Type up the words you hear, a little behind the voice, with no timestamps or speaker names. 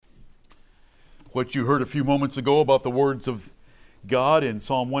what you heard a few moments ago about the words of God in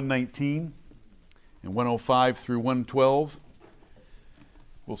Psalm 119 and 105 through 112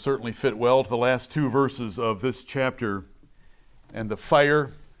 will certainly fit well to the last two verses of this chapter. And the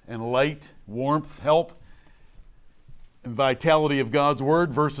fire and light, warmth, help, and vitality of God's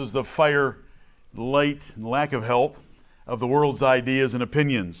Word versus the fire, light, and lack of help of the world's ideas and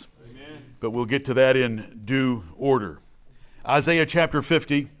opinions. Amen. But we'll get to that in due order. Isaiah chapter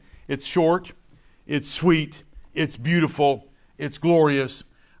 50, it's short, it's sweet, it's beautiful, it's glorious.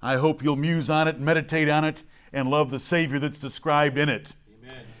 I hope you'll muse on it, meditate on it, and love the Savior that's described in it.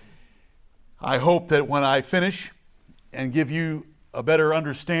 Amen. I hope that when I finish and give you a better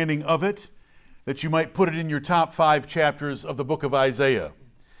understanding of it, that you might put it in your top 5 chapters of the book of Isaiah.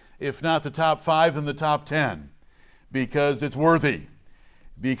 If not the top 5, then the top 10, because it's worthy,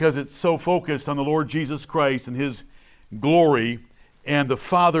 because it's so focused on the Lord Jesus Christ and His glory and the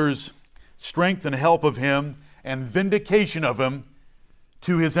Father's strength and help of Him and vindication of Him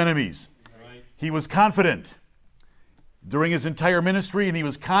to His enemies. Right. He was confident during His entire ministry, and He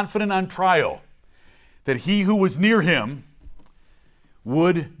was confident on trial that He who was near Him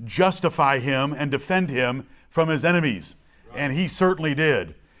would justify Him and defend Him from His enemies. Right. And He certainly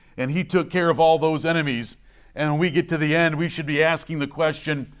did. And He took care of all those enemies. And when we get to the end, we should be asking the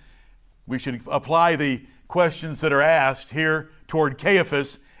question, we should apply the questions that are asked here toward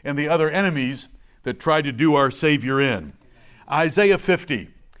Caiaphas and the other enemies that tried to do our Savior in. Isaiah 50.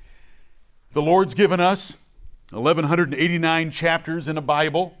 The Lord's given us 1,189 chapters in a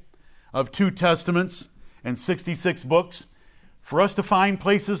Bible of 2 Testaments and 66 books for us to find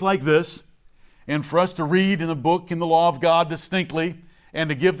places like this and for us to read in the book in the law of God distinctly and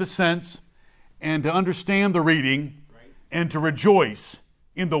to give the sense and to understand the reading and to rejoice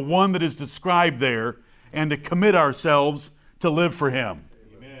in the one that is described there and to commit ourselves to live for Him.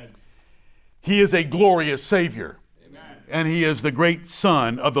 Amen. He is a glorious Savior. Amen. And He is the great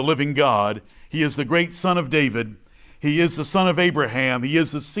Son of the living God. He is the great Son of David. He is the Son of Abraham. He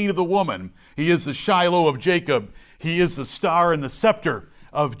is the seed of the woman. He is the Shiloh of Jacob. He is the star and the scepter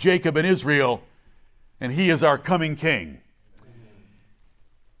of Jacob and Israel. And He is our coming King.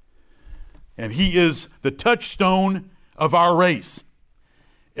 And He is the touchstone of our race.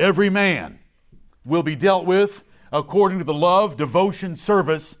 Every man will be dealt with according to the love, devotion,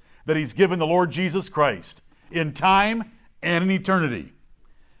 service that He's given the Lord Jesus Christ in time and in eternity.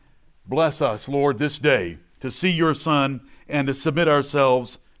 Bless us, Lord, this day to see Your Son and to submit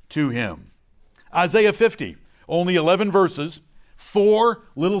ourselves to Him. Isaiah 50, only 11 verses, 4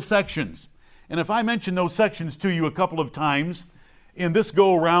 little sections. And if I mention those sections to you a couple of times in this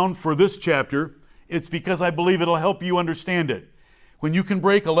go-around for this chapter, it's because I believe it'll help you understand it. When you can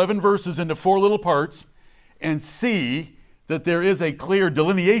break 11 verses into 4 little parts and see that there is a clear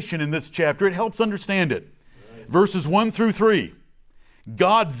delineation in this chapter, it helps understand it. Right. Verses 1 through 3.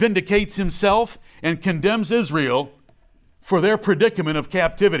 God vindicates Himself and condemns Israel for their predicament of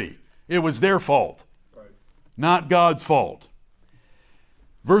captivity. It was their fault, right, not God's fault.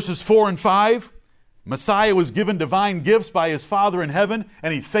 Verses 4 and 5. Messiah was given divine gifts by His Father in heaven,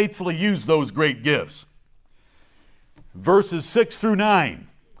 and He faithfully used those great gifts. Verses 6 through 9,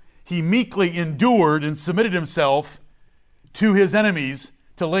 He meekly endured and submitted Himself to His enemies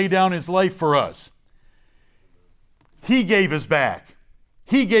to lay down His life for us. He gave His back.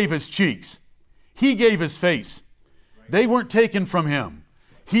 He gave His cheeks. He gave His face. They weren't taken from Him.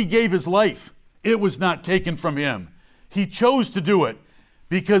 He gave His life. It was not taken from Him. He chose to do it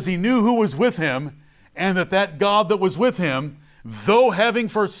because He knew who was with Him, and that God that was with Him, though having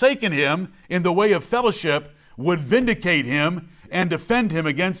forsaken Him in the way of fellowship, would vindicate Him and defend Him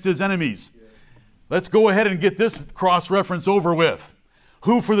against His enemies. Let's go ahead and get this cross-reference over with.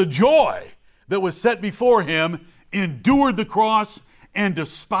 Who for the joy that was set before Him endured the cross and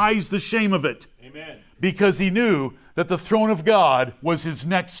despised the shame of it. Amen. Because He knew that the throne of God was His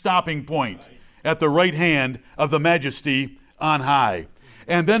next stopping point, right, at the right hand of the Majesty on high.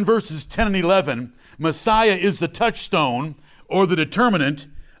 And then verses 10 and 11, Messiah is the touchstone or the determinant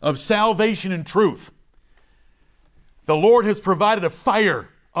of salvation and truth. The Lord has provided a fire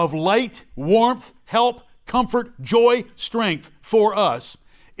of light, warmth, help, comfort, joy, strength for us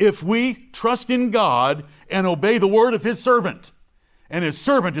if we trust in God and obey the word of His servant. And His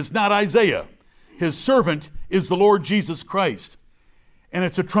servant is not Isaiah. His servant is the Lord Jesus Christ. And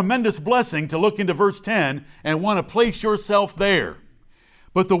it's a tremendous blessing to look into verse 10 and want to place yourself there.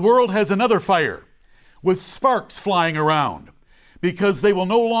 But the world has another fire with sparks flying around because they will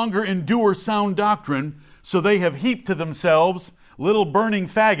no longer endure sound doctrine, so they have heaped to themselves little burning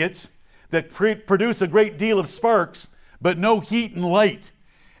faggots that produce a great deal of sparks, but no heat and light.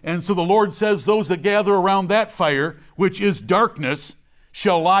 And so the Lord says, those that gather around that fire, which is darkness,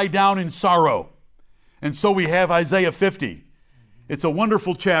 shall lie down in sorrow. And so we have Isaiah 50. It's a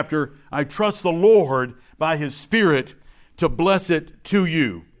wonderful chapter. I trust the Lord by His Spirit to bless it to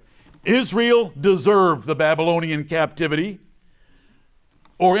you. Israel deserved the Babylonian captivity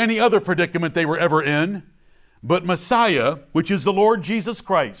or any other predicament they were ever in, but Messiah, which is the Lord Jesus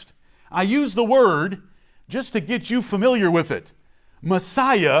Christ. I use the word just to get you familiar with it.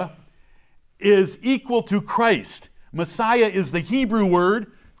 Messiah is equal to Christ. Messiah is the Hebrew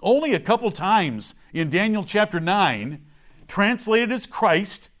word only a couple times in Daniel chapter 9, translated as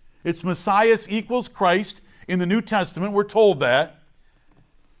Christ. It's Messiah equals Christ. In the New Testament, we're told that.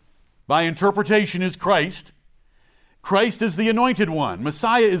 By interpretation is Christ. Christ is the anointed one.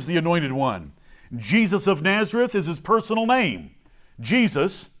 Messiah is the anointed one. Jesus of Nazareth is his personal name.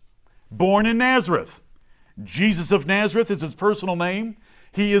 Jesus, born in Nazareth. Jesus of Nazareth is his personal name.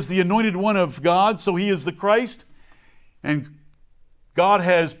 He is the anointed one of God, so he is the Christ. And God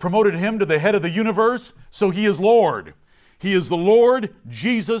has promoted him to the head of the universe, so he is Lord. He is the Lord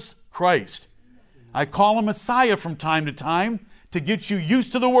Jesus Christ. I call him Messiah from time to time to get you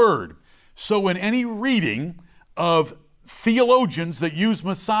used to the word. So in any reading of theologians that use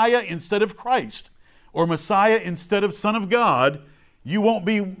Messiah instead of Christ, or Messiah instead of Son of God, you won't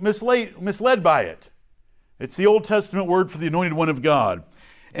be misled by it. It's the Old Testament word for the anointed one of God.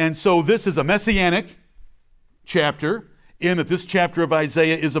 And so this is a messianic chapter, in that this chapter of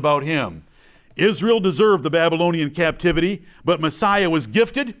Isaiah is about him. Israel deserved the Babylonian captivity, but Messiah was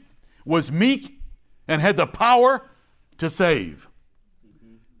gifted, was meek, and had the power to save.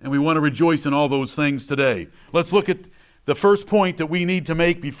 And we want to rejoice in all those things today. Let's look at the first point that we need to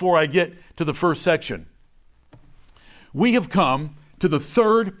make before I get to the first section. We have come to the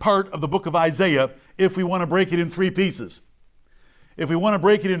third part of the book of Isaiah if we want to break it in three pieces. If we want to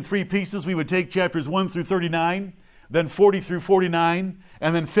break it in three pieces, we would take chapters 1 through 39, then 40 through 49,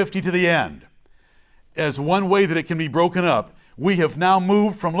 and then 50 to the end. As one way that it can be broken up, we have now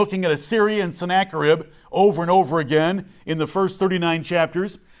moved from looking at Assyria and Sennacherib over and over again in the first 39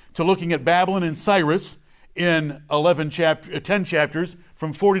 chapters to looking at Babylon and Cyrus in 10 chapters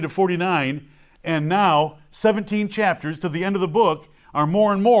from 40 to 49, and now 17 chapters to the end of the book are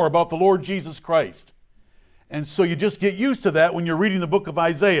more and more about the Lord Jesus Christ. And so you just get used to that when you're reading the book of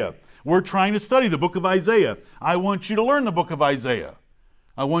Isaiah. We're trying to study the book of Isaiah. I want you to learn the book of Isaiah.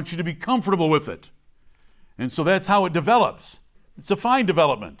 I want you to be comfortable with it. And so that's how it develops. It's a fine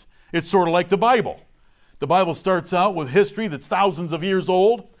development. It's sort of like the Bible. The Bible starts out with history that's thousands of years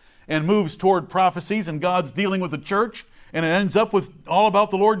old and moves toward prophecies and God's dealing with the church, and it ends up with all about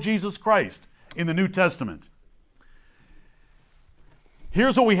the Lord Jesus Christ in the New Testament.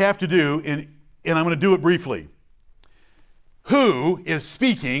 Here's what we have to do, and I'm going to do it briefly. Who is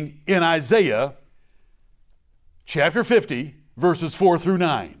speaking in Isaiah chapter 50, verses 4 through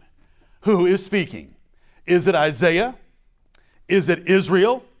 9? Who is speaking? Is it Isaiah? Is it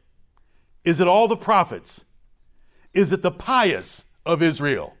Israel? Is it all the prophets? Is it the pious of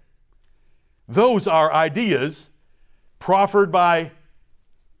Israel? Those are ideas proffered by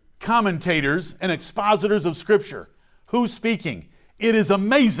commentators and expositors of Scripture. Who's speaking? It is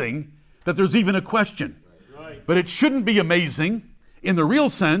amazing that there's even a question. Right. But it shouldn't be amazing in the real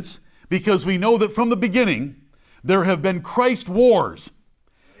sense, because we know that from the beginning there have been Christ wars.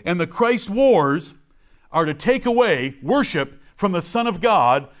 And the Christ wars are to take away worship from the Son of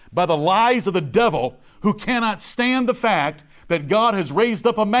God by the lies of the devil, who cannot stand the fact that God has raised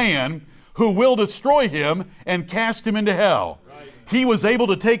up a man who will destroy him and cast him into hell. Right. He was able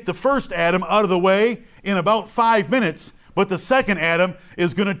to take the first Adam out of the way in about 5 minutes, but the second Adam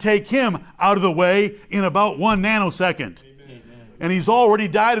is going to take him out of the way in about 1 nanosecond. Amen. And he's already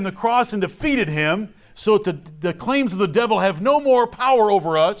died on the cross and defeated him, so that the claims of the devil have no more power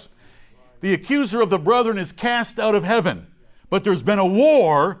over us. The accuser of the brethren is cast out of heaven. But there's been a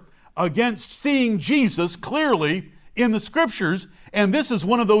war against seeing Jesus clearly in the Scriptures, and this is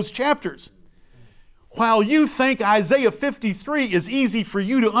one of those chapters. While you think Isaiah 53 is easy for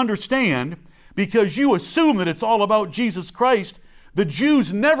you to understand because you assume that it's all about Jesus Christ, the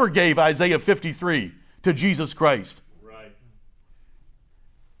Jews never gave Isaiah 53 to Jesus Christ. Right.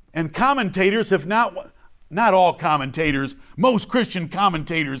 And commentators have not all commentators, most Christian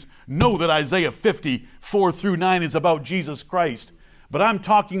commentators know that Isaiah 50, 4 through 9 is about Jesus Christ. But I'm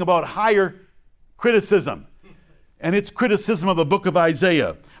talking about higher criticism, and it's criticism of the book of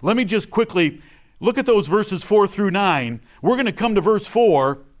Isaiah. Let me just quickly look at those verses 4 through 9. We're going to come to verse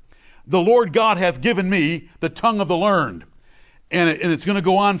 4. The Lord God hath given me the tongue of the learned. And it's going to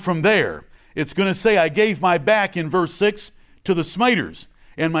go on from there. It's going to say, I gave my back in verse 6 to the smiters.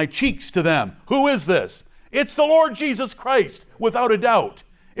 and my cheeks to them. Who is this? It's the Lord Jesus Christ, without a doubt.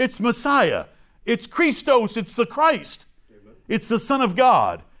 It's Messiah. It's Christos. It's the Christ. It's the Son of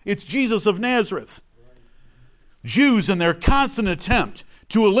God. It's Jesus of Nazareth. Jews, in their constant attempt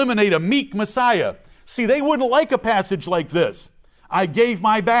to eliminate a meek Messiah. See, they wouldn't like a passage like this. I gave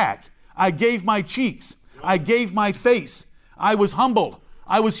my back. I gave my cheeks. I gave my face. I was humbled.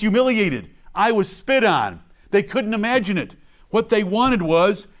 I was humiliated. I was spit on. They couldn't imagine it. What they wanted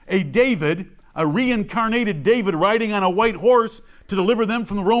was a David, a reincarnated David riding on a white horse to deliver them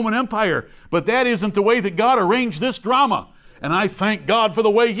from the Roman Empire. But that isn't the way that God arranged this drama. And I thank God for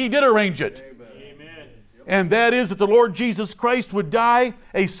the way He did arrange it. Amen. And that is that the Lord Jesus Christ would die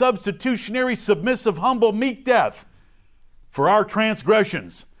a substitutionary, submissive, humble, meek death for our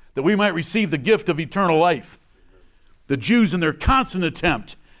transgressions, that we might receive the gift of eternal life. The Jews, in their constant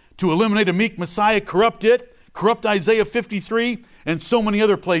attempt to eliminate a meek Messiah, corrupt Isaiah 53 and so many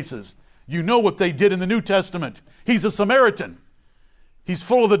other places. You know what they did in the New Testament. He's a Samaritan. He's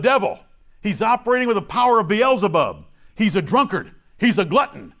full of the devil. He's operating with the power of Beelzebub. He's a drunkard. He's a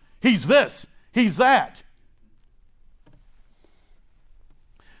glutton. He's this. He's that.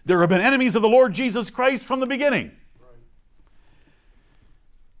 There have been enemies of the Lord Jesus Christ from the beginning.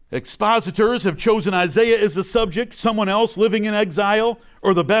 Expositors have chosen Isaiah as the subject, someone else living in exile,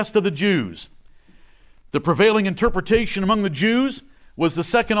 or the best of the Jews. The prevailing interpretation among the Jews was the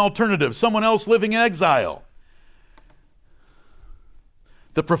second alternative, someone else living in exile.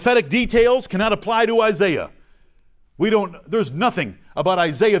 The prophetic details cannot apply to Isaiah. There's nothing about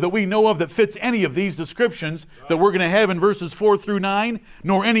Isaiah that we know of that fits any of these descriptions that we're going to have in verses 4 through 9,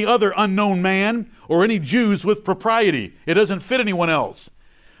 nor any other unknown man or any Jews with propriety. It doesn't fit anyone else.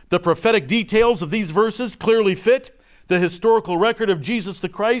 The prophetic details of these verses clearly fit the historical record of Jesus the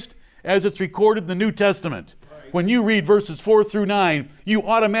Christ as it's recorded in the New Testament. When you read verses 4 through 9, you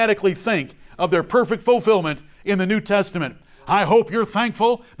automatically think of their perfect fulfillment in the New Testament. I hope you're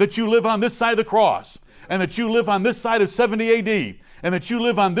thankful that you live on this side of the cross, and that you live on this side of 70 AD, and that you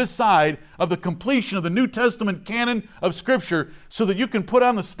live on this side of the completion of the New Testament canon of Scripture, so that you can put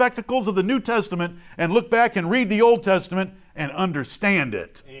on the spectacles of the New Testament and look back and read the Old Testament and understand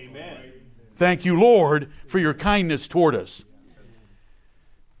it. Amen. Thank you, Lord, for your kindness toward us.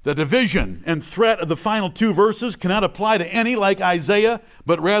 The division and threat of the final two verses cannot apply to any like Isaiah,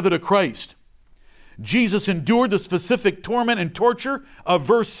 but rather to Christ. Jesus endured the specific torment and torture of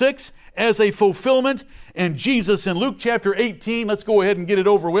verse 6 as a fulfillment, and Jesus in Luke chapter 18, let's go ahead and get it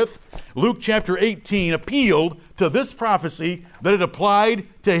over with. Luke chapter 18 appealed to this prophecy that it applied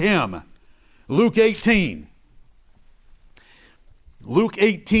to him. Luke 18. Luke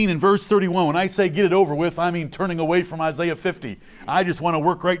 18 and verse 31. When I say get it over with, I mean turning away from Isaiah 50. I just want to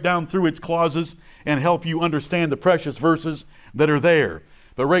work right down through its clauses and help you understand the precious verses that are there.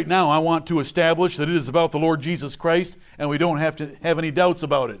 But right now I want to establish that it is about the Lord Jesus Christ, and we don't have to have any doubts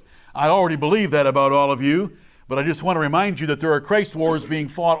about it. I already believe that about all of you, but I just want to remind you that there are Christ wars being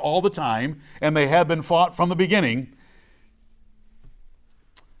fought all the time, and they have been fought from the beginning.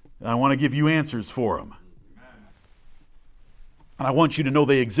 And I want to give you answers for them. And I want you to know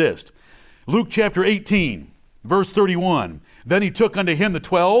they exist. Luke chapter 18, verse 31. Then he took unto him the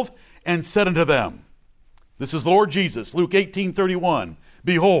 12 and said unto them, this is the Lord Jesus, Luke 18:31.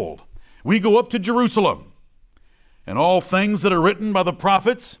 Behold, we go up to Jerusalem, and all things that are written by the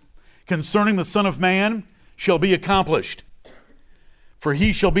prophets concerning the Son of Man shall be accomplished. For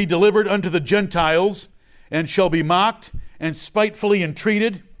he shall be delivered unto the Gentiles, and shall be mocked, and spitefully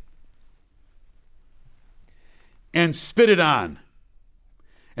entreated, and spitted on.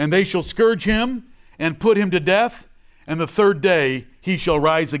 And they shall scourge him, and put him to death, and the third day he shall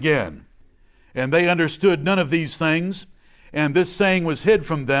rise again. And they understood none of these things, and this saying was hid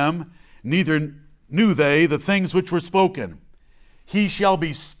from them, neither knew they the things which were spoken. He shall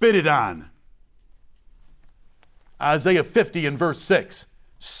be spitted on. Isaiah 50 and verse 6,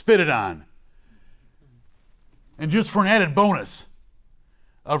 spitted on. And just for an added bonus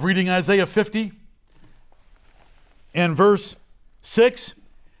of reading Isaiah 50, in verse 6,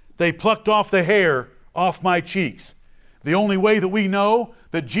 they plucked off the hair off my cheeks. The only way that we know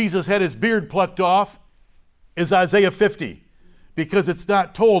that Jesus had his beard plucked off is Isaiah 50, because it's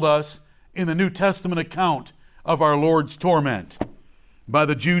not told us in the New Testament account of our Lord's torment by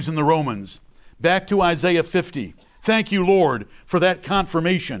the Jews and the Romans. Back to Isaiah 50. Thank you, Lord, for that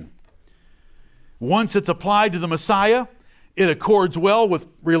confirmation. Once it's applied to the Messiah, it accords well with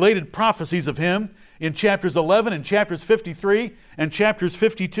related prophecies of him in chapters 11 and chapters 53 and chapters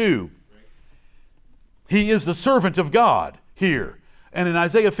 52. He is the servant of God here. And in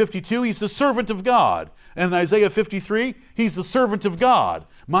Isaiah 52, he's the servant of God. And in Isaiah 53, he's the servant of God.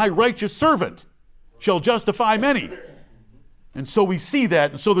 My righteous servant shall justify many. And so we see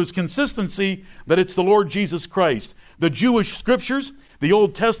that. And so there's consistency that it's the Lord Jesus Christ. The Jewish scriptures, the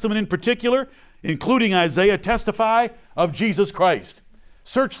Old Testament in particular, including Isaiah, testify of Jesus Christ.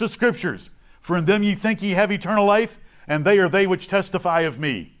 Search the scriptures, for in them ye think ye have eternal life, and they are they which testify of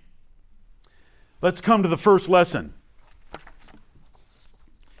me. Let's come to the first lesson.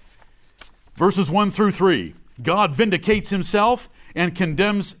 Verses 1 through 3. God vindicates himself and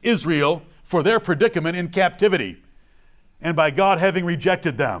condemns Israel for their predicament in captivity, and by God having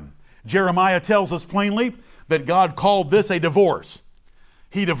rejected them. Jeremiah tells us plainly that God called this a divorce.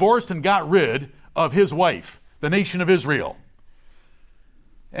 He divorced and got rid of his wife, the nation of Israel.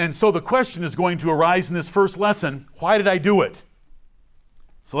 And so the question is going to arise in this first lesson, why did I do it?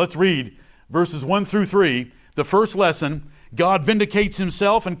 So let's read verses 1 through 3. The first lesson, God vindicates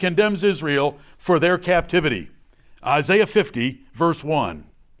himself and condemns Israel for their captivity. Isaiah 50, verse 1.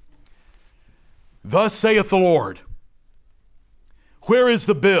 Thus saith the Lord, where is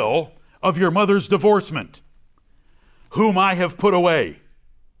the bill of your mother's divorcement, whom I have put away?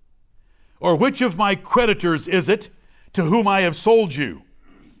 Or which of my creditors is it to whom I have sold you?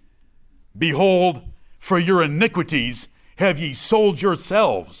 Behold, for your iniquities have ye sold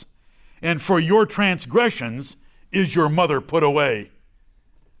yourselves, and for your transgressions is your mother put away.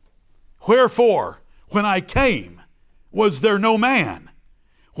 Wherefore, when I came, was there no man?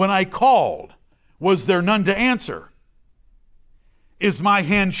 When I called, was there none to answer? Is my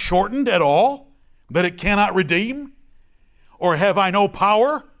hand shortened at all, that it cannot redeem? Or have I no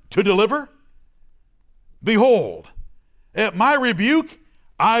power to deliver? Behold, at my rebuke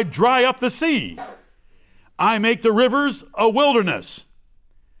I dry up the sea. I make the rivers a wilderness.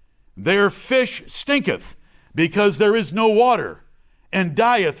 Their fish stinketh, because there is no water, and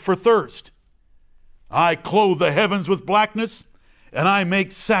dieth for thirst. I clothe the heavens with blackness, and I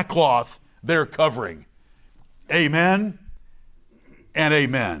make sackcloth their covering. Amen and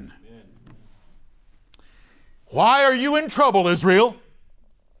amen. Why are you in trouble, Israel?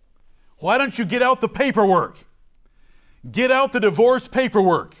 Why don't you get out the paperwork? Get out the divorce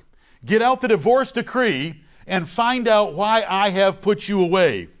paperwork. Get out the divorce decree and find out why I have put you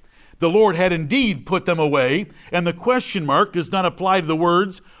away. The Lord had indeed put them away, and the question mark does not apply to the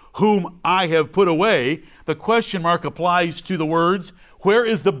words, whom I have put away. The question mark applies to the words, where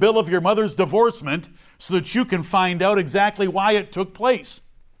is the bill of your mother's divorcement, so that you can find out exactly why it took place.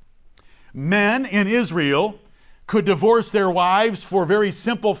 Men in Israel could divorce their wives for very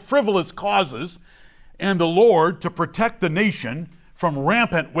simple, frivolous causes, and the Lord, to protect the nation from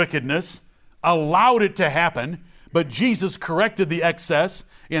rampant wickedness, allowed it to happen, but Jesus corrected the excess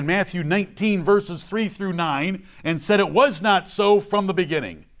in Matthew 19, verses 3 through 9, and said it was not so from the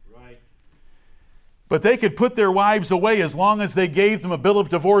beginning. Right. But they could put their wives away as long as they gave them a bill of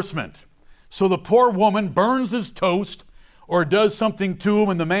divorcement. So the poor woman burns his toast or does something to him,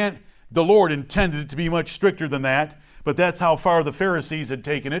 and the Lord intended it to be much stricter than that, but that's how far the Pharisees had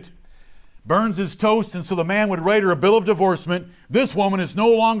taken it. Burns his toast, and so the man would write her a bill of divorcement. This woman is no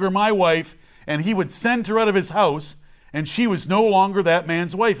longer my wife, and he would send her out of his house, and she was no longer that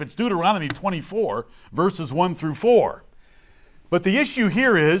man's wife. It's Deuteronomy 24, verses 1 through 4. But the issue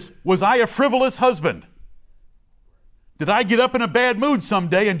here is, was I a frivolous husband? Did I get up in a bad mood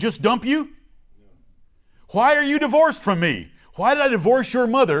someday and just dump you? Why are you divorced from me? Why did I divorce your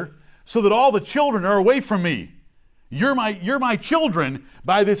mother so that all the children are away from me? You're my children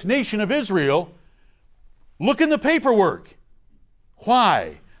by this nation of Israel. Look in the paperwork.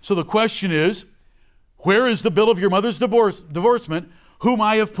 Why? So the question is, where is the bill of your mother's divorcement, whom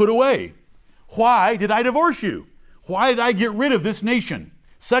I have put away? Why did I divorce you? Why did I get rid of this nation?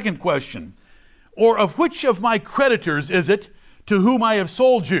 Second question, or of which of my creditors is it to whom I have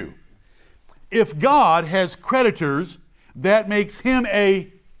sold you? If God has creditors, that makes him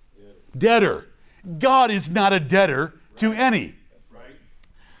a debtor. God is not a debtor to any.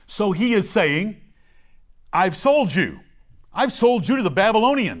 So he is saying, I've sold you. I've sold you to the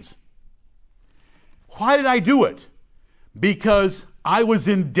Babylonians. Why did I do it? Because I was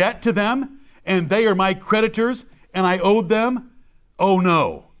in debt to them, and they are my creditors, and I owed them? Oh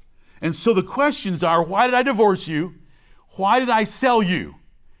no. And so the questions are, why did I divorce you? Why did I sell you?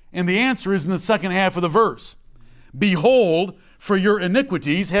 And the answer is in the second half of the verse. Behold, for your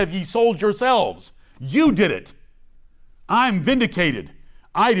iniquities have ye sold yourselves. You did it. I'm vindicated.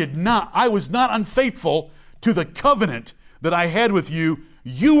 I was not unfaithful to the covenant that I had with you.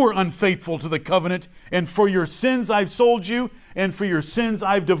 You were unfaithful to the covenant, and for your sins I've sold you, and for your sins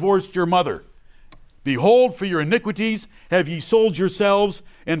I've divorced your mother. Behold, for your iniquities have ye sold yourselves,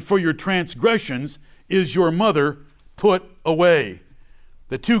 and for your transgressions is your mother put away?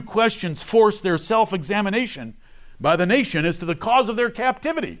 The two questions forced their self-examination by the nation as to the cause of their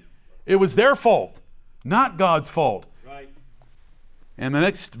captivity. It was their fault, not God's fault. Right. And the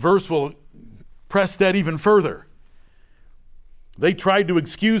next verse will press that even further. They tried to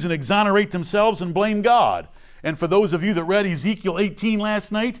excuse and exonerate themselves and blame God. And for those of you that read Ezekiel 18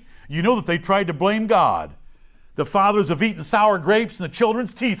 last night, you know that they tried to blame God. The fathers have eaten sour grapes and the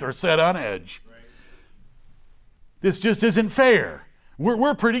children's teeth are set on edge. Right. This just isn't fair.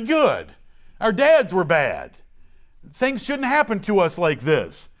 We're pretty good. Our dads were bad. Things shouldn't happen to us like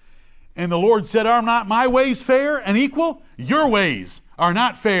this. And the Lord said, are not my ways fair and equal? Your ways are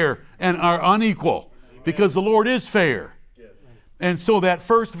not fair and are unequal, because the Lord is fair. And so that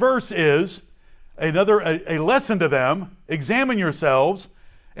first verse is a lesson to them. Examine yourselves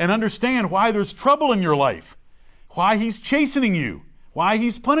and understand why there's trouble in your life, why He's chastening you, why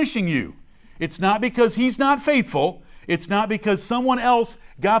He's punishing you. It's not because He's not faithful. It's not because someone else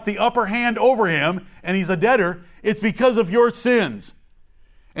got the upper hand over Him and He's a debtor. It's because of your sins.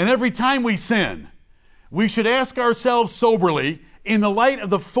 And every time we sin, we should ask ourselves soberly, in the light of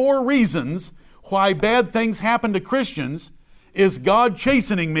the 4 reasons why bad things happen to Christians, is God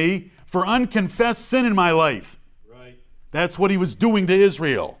chastening me for unconfessed sin in my life? Right. That's what He was doing to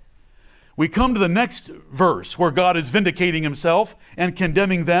Israel. We come to the next verse where God is vindicating Himself and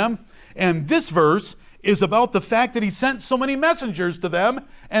condemning them. And this verse is about the fact that He sent so many messengers to them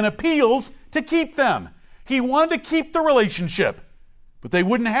and appeals to keep them. He wanted to keep the relationship, but they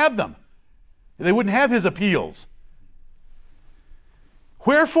wouldn't have them. They wouldn't have His appeals.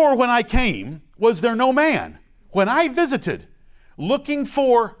 Wherefore, when I came, was there no man? When I visited, looking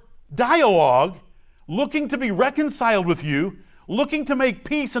for dialogue, looking to be reconciled with you, looking to make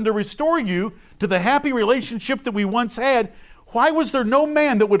peace and to restore you to the happy relationship that we once had, why was there no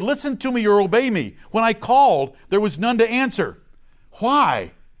man that would listen to me or obey me? When I called, there was none to answer.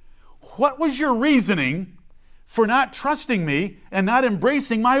 Why? What was your reasoning for not trusting me and not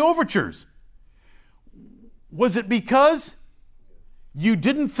embracing my overtures? Was it because you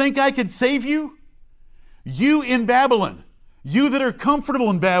didn't think I could save you? You in Babylon, you that are comfortable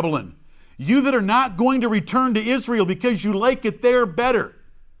in Babylon, you that are not going to return to Israel because you like it there better.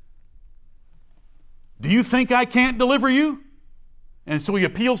 Do you think I can't deliver you? And so he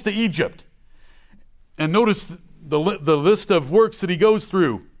appeals to Egypt. And notice the list of works that he goes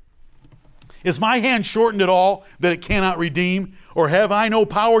through. Is my hand shortened at all that it cannot redeem? Or have I no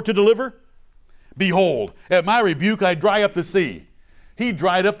power to deliver? Behold, at my rebuke I dry up the sea. He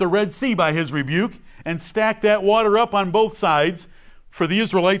dried up the Red Sea by his rebuke and stacked that water up on both sides for the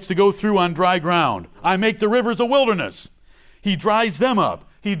Israelites to go through on dry ground. I make the rivers a wilderness. He dries them up.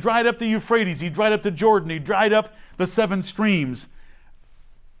 He dried up the Euphrates. He dried up the Jordan. He dried up the 7 streams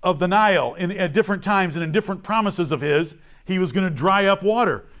of the Nile at different times and in different promises of his. He was going to dry up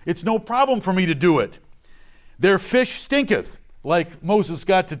water. It's no problem for me to do it. Their fish stinketh, like Moses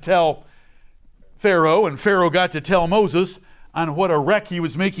got to tell Pharaoh, and Pharaoh got to tell Moses on what a wreck he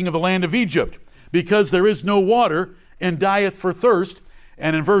was making of the land of Egypt, because there is no water and dieth for thirst.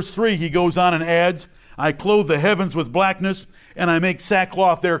 And in verse 3 he goes on and adds, I clothe the heavens with blackness, and I make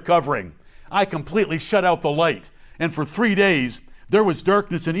sackcloth their covering. I completely shut out the light. And for 3 days there was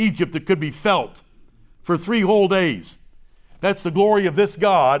darkness in Egypt that could be felt. For 3 whole days. That's the glory of this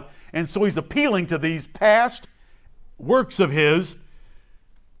God. And so he's appealing to these past works of his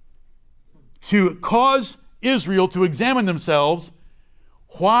to cause Israel to examine themselves.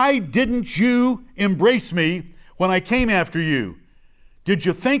 Why didn't you embrace me when I came after you? Did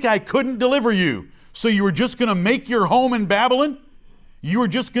you think I couldn't deliver you? So you were just going to make your home in Babylon? You were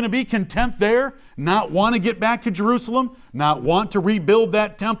just going to be content there? Not want to get back to Jerusalem? Not want to rebuild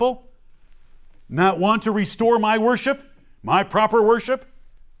that temple? Not want to restore my worship? My proper worship?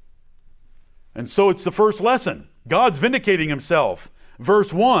 And so it's the first lesson. God's vindicating himself.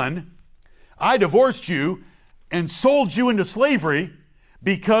 Verse 1, I divorced you and sold you into slavery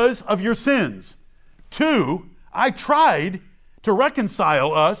because of your sins. 2, I tried to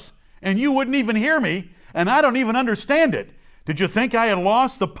reconcile us and you wouldn't even hear me, and I don't even understand it. Did you think I had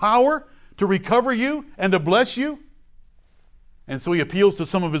lost the power to recover you and to bless you? And so he appeals to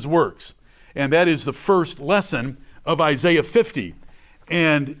some of his works. And that is the first lesson of Isaiah 50.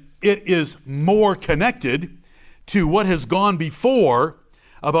 And it is more connected to what has gone before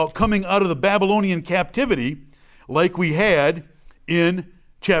about coming out of the Babylonian captivity, like we had in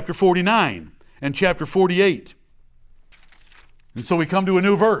chapter 49 and chapter 48. And so we come to a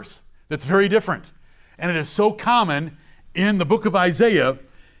new verse that's very different. And it is so common in the book of Isaiah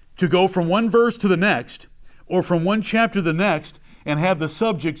to go from one verse to the next, or from one chapter to the next, and have the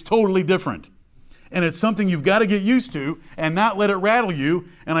subjects totally different. And it's something you've got to get used to and not let it rattle you.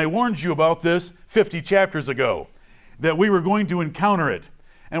 And I warned you about this 50 chapters ago, that we were going to encounter it.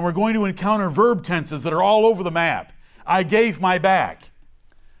 And we're going to encounter verb tenses that are all over the map. I gave my back.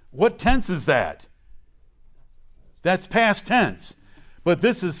 What tense is that? That's past tense. But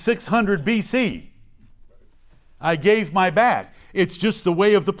this is 600 BC. I gave my back. It's just the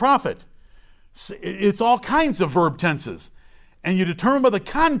way of the prophet. It's all kinds of verb tenses. And you determine by the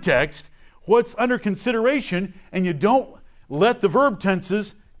context what's under consideration, and you don't let the verb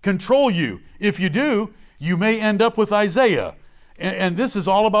tenses control you. If you do, you may end up with Isaiah. And this is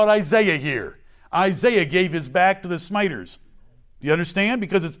all about Isaiah here. Isaiah gave his back to the smiters. Do you understand?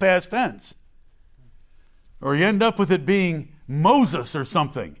 Because it's past tense. Or you end up with it being Moses or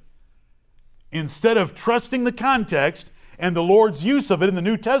something. Instead of trusting the context and the Lord's use of it in the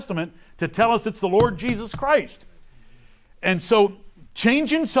New Testament to tell us it's the Lord Jesus Christ. And so,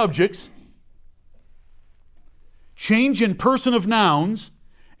 change in subjects, change in person of nouns,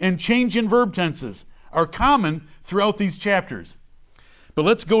 and change in verb tenses are common throughout these chapters. But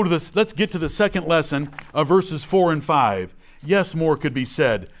let's get to the second lesson of verses 4 and 5. Yes, more could be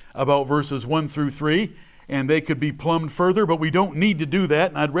said about verses 1 through 3, and they could be plumbed further, but we don't need to do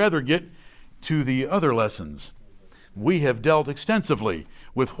that, and I'd rather get to the other lessons. We have dealt extensively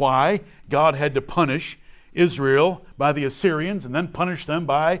with why God had to punish Israel by the Assyrians and then punish them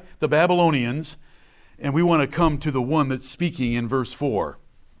by the Babylonians, and we want to come to the one that's speaking in verse 4.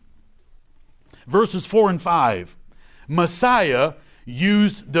 Verses 4 and 5. Messiah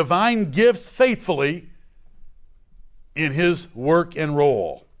used divine gifts faithfully in his work and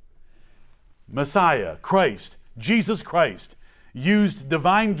role. Messiah, Christ, Jesus Christ, used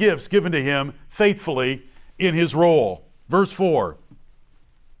divine gifts given to him faithfully in his role. Verse 4.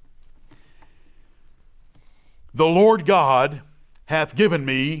 The Lord God hath given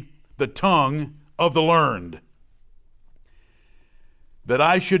me the tongue of the learned, that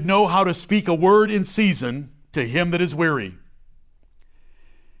I should know how to speak a word in season to him that is weary.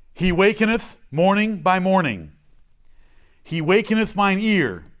 He wakeneth morning by morning. He wakeneth mine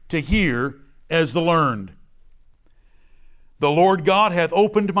ear to hear as the learned. The Lord God hath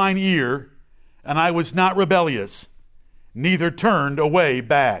opened mine ear, and I was not rebellious, neither turned away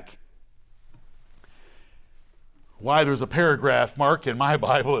back. Why there's a paragraph mark in my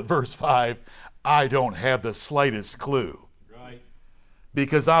Bible at verse 5, I don't have the slightest clue. Right.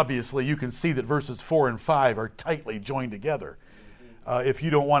 Because obviously you can see that verses 4 and 5 are tightly joined together. If you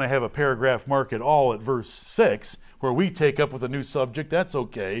don't want to have a paragraph mark at all at verse 6, where we take up with a new subject, that's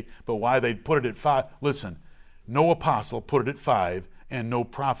okay. But why they put it at 5? Listen, no apostle put it at 5, and no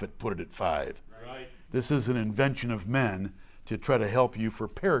prophet put it at 5. Right. This is an invention of men to try to help you for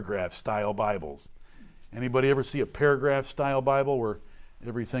paragraph-style Bibles. Anybody ever see a paragraph-style Bible where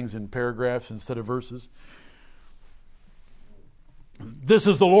everything's in paragraphs instead of verses? This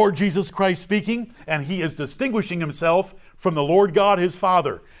is the Lord Jesus Christ speaking, and he is distinguishing himself from the Lord God his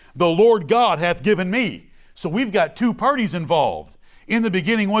Father. The Lord God hath given me. So we've got two parties involved. In the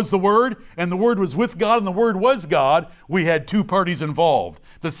beginning was the Word, and the Word was with God, and the Word was God. We had two parties involved.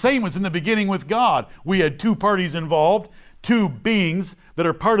 The same was in the beginning with God. We had two parties involved, two beings that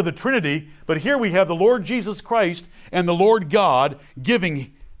are part of the Trinity. But here we have the Lord Jesus Christ and the Lord God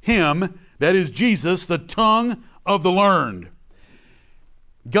giving him, that is Jesus, the tongue of the learned.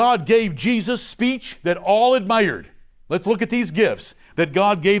 God gave Jesus speech that all admired. Let's look at these gifts that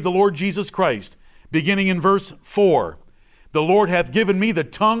God gave the Lord Jesus Christ. Beginning in verse 4. The Lord hath given me the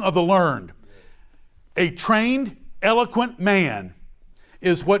tongue of the learned. A trained, eloquent man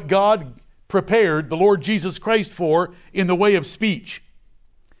is what God prepared the Lord Jesus Christ for in the way of speech.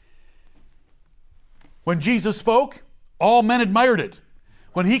 When Jesus spoke, all men admired it.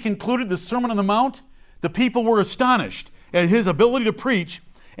 When he concluded the Sermon on the Mount, the people were astonished at his ability to preach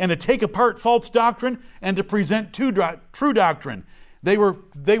and to take apart false doctrine and to present true doctrine. They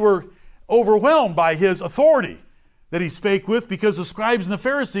were overwhelmed by his authority that he spake with, because the scribes and the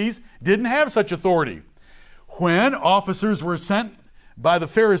Pharisees didn't have such authority. When officers were sent by the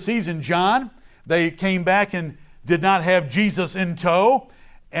Pharisees and John, they came back and did not have Jesus in tow,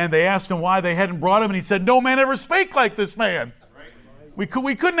 and they asked him why they hadn't brought him, and he said, "No man ever spake like this man." We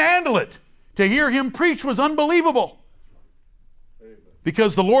couldn't handle it. To hear him preach was unbelievable.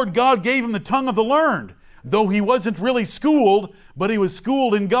 Because the Lord God gave him the tongue of the learned. Though he wasn't really schooled, but he was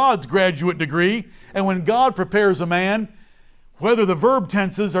schooled in God's graduate degree. And when God prepares a man, whether the verb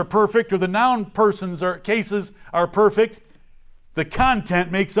tenses are perfect or the noun persons or cases are perfect, the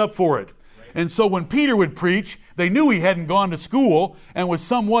content makes up for it. And so when Peter would preach, they knew he hadn't gone to school and was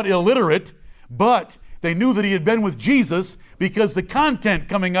somewhat illiterate, but they knew that he had been with Jesus, because the content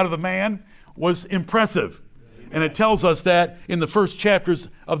coming out of the man was impressive. And it tells us that in the first chapters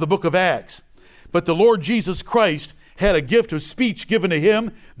of the book of Acts. But the Lord Jesus Christ had a gift of speech given to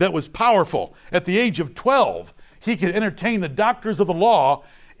him that was powerful. At the age of 12, he could entertain the doctors of the law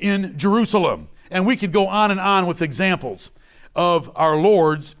in Jerusalem. And we could go on and on with examples of our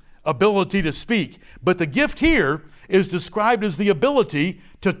Lord's ability to speak. But the gift here is described as the ability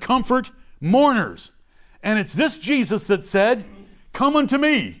to comfort mourners. And it's this Jesus that said, "Come unto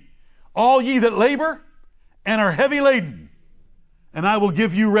me, all ye that labor and are heavy laden, and I will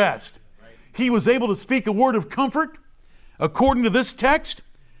give you rest." He was able to speak a word of comfort. According to this text,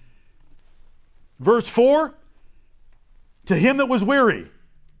 verse 4, to him that was weary,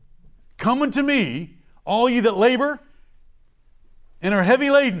 "Come unto me, all ye that labor and are heavy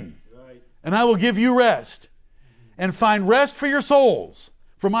laden, and I will give you rest. And find rest for your souls,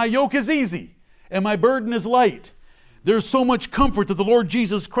 for my yoke is easy and my burden is light." There's so much comfort that the Lord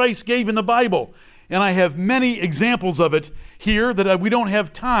Jesus Christ gave in the Bible. And I have many examples of it here that we don't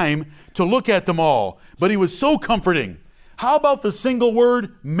have time to look at them all. But he was so comforting. How about the single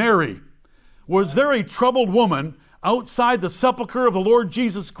word, Mary? Was there a troubled woman outside the sepulcher of the Lord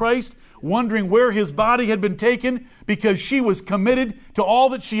Jesus Christ, wondering where his body had been taken, because she was committed to all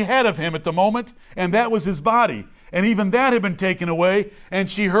that she had of him at the moment, and that was his body? And even that had been taken away,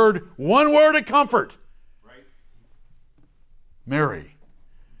 and she heard one word of comfort. Right. Mary.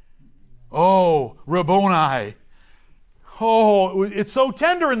 Oh, Rabboni. Oh, it's so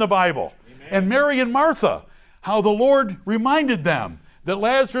tender in the Bible. Amen. And Mary and Martha, how the Lord reminded them that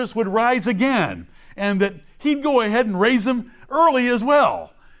Lazarus would rise again, and that he'd go ahead and raise him early as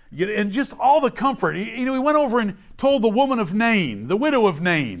well. And just all the comfort. He went over and told the woman of Nain, the widow of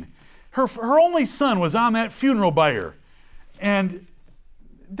Nain, her only son was on that funeral bier. And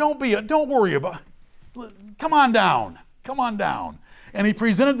don't worry about it. Come on down. And he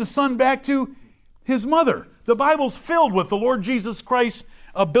presented the son back to his mother. The Bible's filled with the Lord Jesus Christ's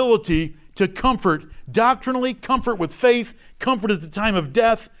ability to comfort doctrinally, comfort with faith, comfort at the time of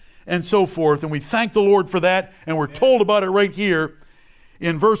death, and so forth. And we thank the Lord for that, and we're told about it right here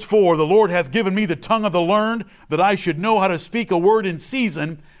in verse 4. "The Lord hath given me the tongue of the learned, that I should know how to speak a word in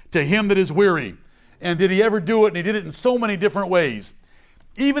season to him that is weary." And did he ever do it? And he did it in so many different ways.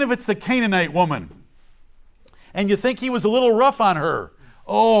 Even if it's the Canaanite woman, and you think he was a little rough on her.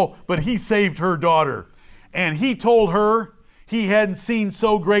 Oh, but he saved her daughter. And he told her he hadn't seen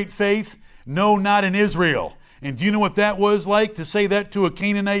so great faith, no, not in Israel. And do you know what that was like, to say that to a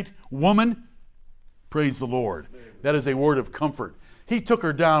Canaanite woman? Praise the Lord. That is a word of comfort. He took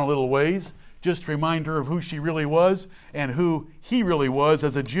her down a little ways, just to remind her of who she really was and who he really was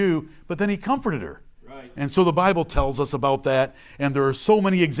as a Jew, but then he comforted her. And so the Bible tells us about that, and there are so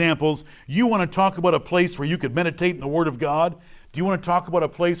many examples. You want to talk about a place where you could meditate in the Word of God? Do you want to talk about a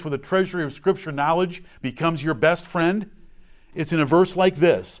place where the treasury of Scripture knowledge becomes your best friend? It's in a verse like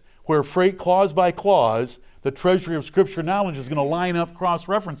this, where clause by clause, the treasury of Scripture knowledge is going to line up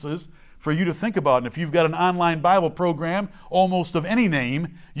cross-references for you to think about. And if you've got an online Bible program, almost of any name,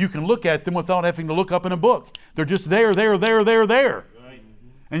 you can look at them without having to look up in a book. They're just there. Right.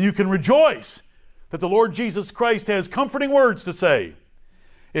 And you can rejoice that the Lord Jesus Christ has comforting words to say.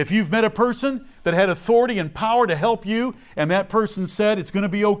 If you've met a person that had authority and power to help you, and that person said, "It's going to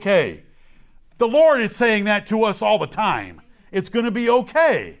be okay." The Lord is saying that to us all the time. It's going to be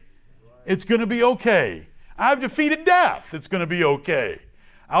okay. It's going to be okay. I've defeated death. It's going to be okay.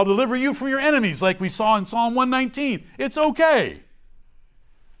 I'll deliver you from your enemies, like we saw in Psalm 119. It's okay.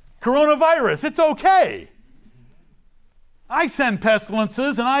 Coronavirus, it's okay. I send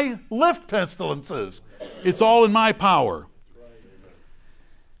pestilences and I lift pestilences. It's all in my power.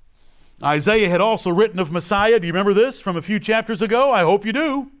 Isaiah had also written of Messiah. Do you remember this from a few chapters ago? I hope you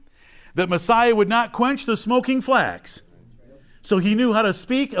do. That Messiah would not quench the smoking flax. So he knew how to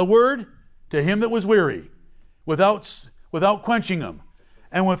speak a word to him that was weary without quenching him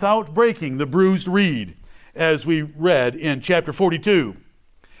and without breaking the bruised reed, as we read in chapter 42.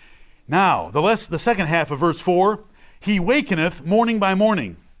 Now, the second half of verse 4, "He wakeneth morning by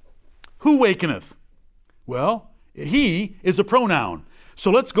morning." Who wakeneth? Well, he is a pronoun.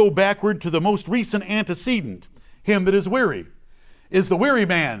 So let's go backward to the most recent antecedent, him that is weary. Is the weary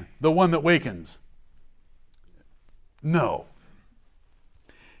man the one that wakens? No.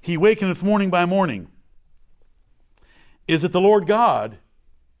 He wakeneth morning by morning. Is it the Lord God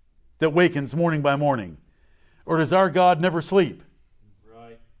that wakens morning by morning? Or does our God never sleep?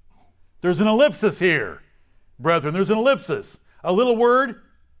 Right. There's an ellipsis here. Brethren, there's an ellipsis. A little word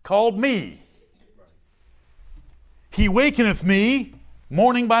called me. He wakeneth me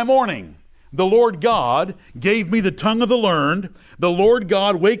morning by morning. the Lord God gave me the tongue of the learned. The Lord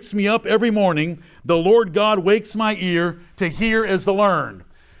God wakes me up every morning. The Lord God wakes my ear to hear as the learned.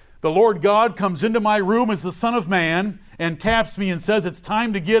 The Lord God comes into my room as the Son of Man and taps me and says, it's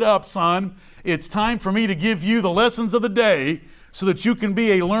time to get up, son. It's time for me to give you the lessons of the day so that you can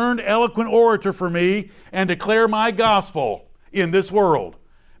be a learned, eloquent orator for me and declare my gospel in this world.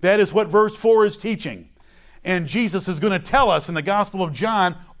 That is what verse 4 is teaching. And Jesus is going to tell us in the Gospel of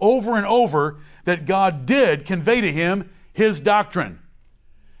John over and over that God did convey to him his doctrine.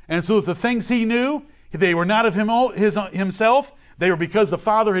 And so if the things he knew, they were not of himself, they were because the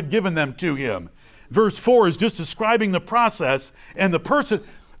Father had given them to him. Verse 4 is just describing the process and the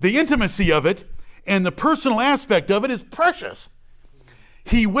intimacy of it, and the personal aspect of it is precious.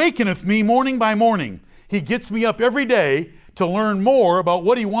 He wakeneth me morning by morning. He gets me up every day to learn more about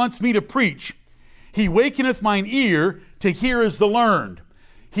what he wants me to preach. He wakeneth mine ear to hear as the learned.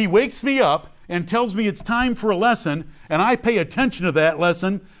 He wakes me up and tells me it's time for a lesson, and I pay attention to that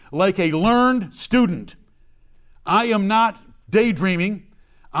lesson like a learned student. I am not daydreaming.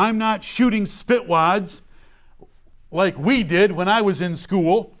 I'm not shooting spitwads like we did when I was in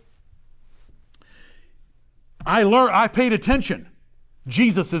school. I paid attention,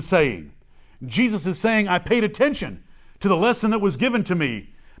 Jesus is saying. Jesus is saying, I paid attention to the lesson that was given to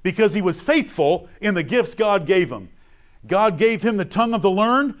me because he was faithful in the gifts God gave him. God gave him the tongue of the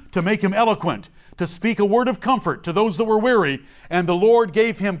learned to make him eloquent, to speak a word of comfort to those that were weary, and the Lord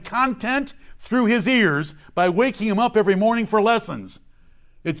gave him content through his ears by waking him up every morning for lessons.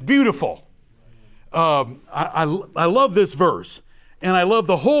 It's beautiful. I love this verse, and I love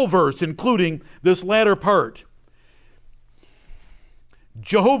the whole verse, including this latter part.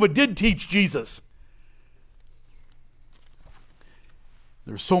 Jehovah did teach Jesus.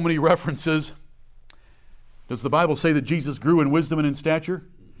 There's so many references. Does the Bible say that Jesus grew in wisdom and in stature?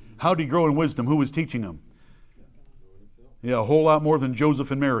 How did he grow in wisdom? Who was teaching him? Yeah, a whole lot more than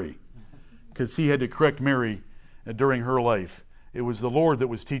Joseph and Mary, because he had to correct Mary during her life. It was the Lord that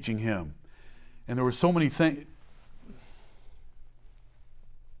was teaching him. And there were so many things.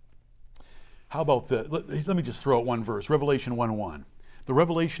 How about the? Let me just throw out one verse, Revelation 1:1. The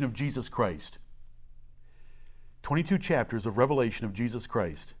revelation of Jesus Christ. 22 chapters of revelation of Jesus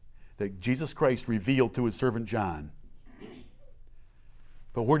Christ that Jesus Christ revealed to his servant John.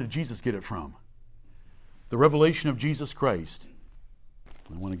 But where did Jesus get it from? The revelation of Jesus Christ.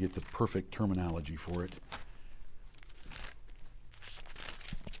 I want to get the perfect terminology for it.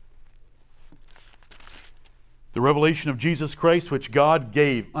 The revelation of Jesus Christ which God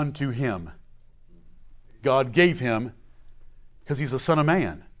gave unto him. God gave him because he's the Son of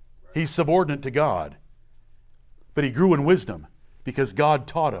Man. He's subordinate to God. But he grew in wisdom because God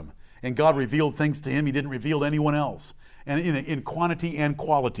taught him. And God revealed things to him he didn't reveal to anyone else. And in quantity and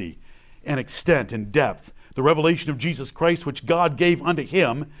quality and extent and depth. The revelation of Jesus Christ which God gave unto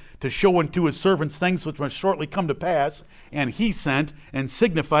him to show unto his servants things which must shortly come to pass. And he sent and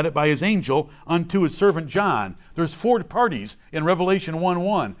signified it by his angel unto his servant John. There's 4 parties in Revelation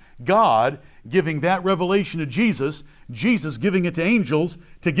 1:1. God giving that revelation to Jesus, Jesus giving it to angels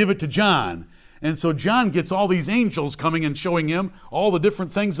to give it to John. And so John gets all these angels coming and showing him all the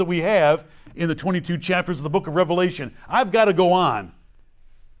different things that we have in the 22 chapters of the book of Revelation. I've got to go on.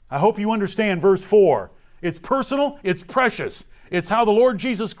 I hope you understand verse 4. It's personal, it's precious. It's how the Lord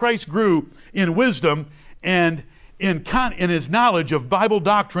Jesus Christ grew in wisdom and in his knowledge of Bible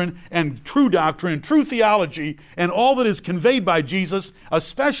doctrine and true theology and all that is conveyed by Jesus,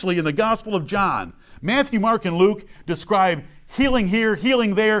 especially in the Gospel of John. Matthew, Mark, and Luke describe healing here,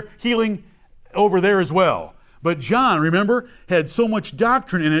 healing there, healing over there as well. But John, remember, had so much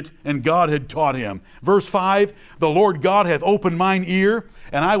doctrine in it, and God had taught him. Verse 5, the Lord God hath opened mine ear,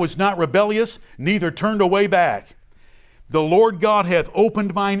 and I was not rebellious, neither turned away back. The Lord God hath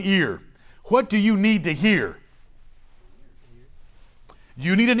opened mine ear. What do you need to hear?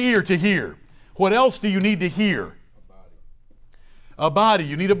 You need an ear to hear. What else do you need to hear? A body.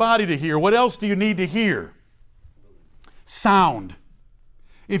 You need a body to hear. What else do you need to hear? Sound.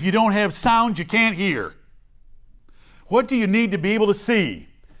 If you don't have sound, you can't hear. What do you need to be able to see?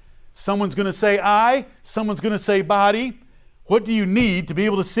 Someone's going to say eye. Someone's going to say body. What do you need to be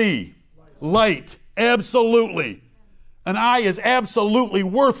able to see? Light. Absolutely. An eye is absolutely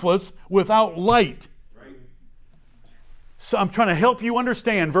worthless without light. So I'm trying to help you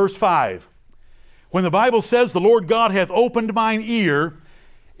understand verse 5. When the Bible says the Lord God hath opened mine ear,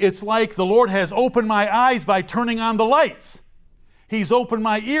 it's like the Lord has opened my eyes by turning on the lights. He's opened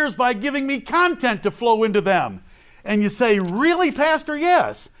my ears by giving me content to flow into them. And you say, really, Pastor?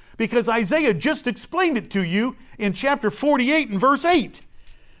 Yes, because Isaiah just explained it to you in chapter 48 and verse 8.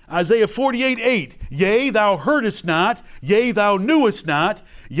 Isaiah 48:8, yea, thou heardest not, yea, thou knewest not,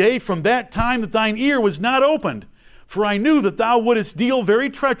 yea, from that time that thine ear was not opened. For I knew that thou wouldest deal very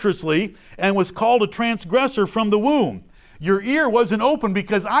treacherously, and was called a transgressor from the womb. Your ear wasn't open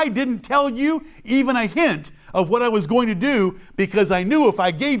because I didn't tell you even a hint of what I was going to do, because I knew if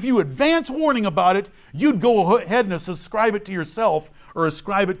I gave you advance warning about it, you'd go ahead and ascribe it to yourself or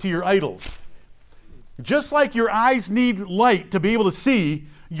ascribe it to your idols. Just like your eyes need light to be able to see,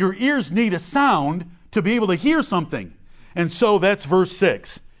 your ears need a sound to be able to hear something. And so that's verse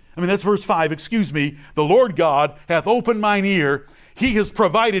 6. That's verse 5, excuse me. The Lord God hath opened mine ear. He has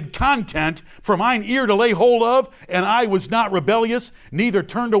provided content for mine ear to lay hold of, and I was not rebellious, neither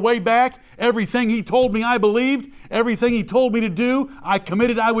turned away back. Everything He told me I believed. Everything He told me to do, I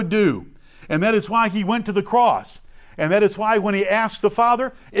committed I would do. And that is why He went to the cross. And that is why when He asked the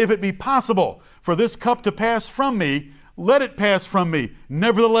Father, if it be possible for this cup to pass from me, let it pass from me.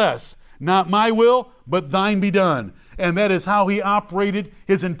 Nevertheless, not my will, but thine be done. And that is how He operated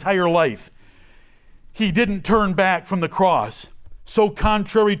His entire life. He didn't turn back from the cross. So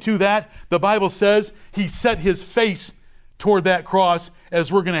contrary to that, the Bible says He set His face toward that cross,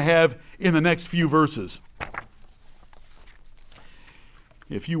 as we're going to have in the next few verses.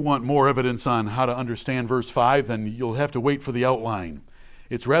 If you want more evidence on how to understand verse 5, then you'll have to wait for the outline.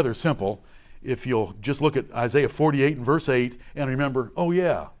 It's rather simple. If you'll just look at Isaiah 48 and verse 8 and remember, oh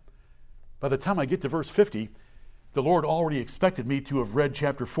yeah, by the time I get to verse 50, the Lord already expected me to have read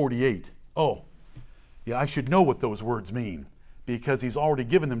chapter 48. Oh, yeah, I should know what those words mean, because He's already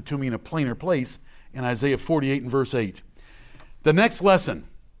given them to me in a plainer place in Isaiah 48 and verse 8. The next lesson,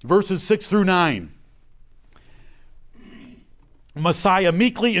 verses 6 through 9. Messiah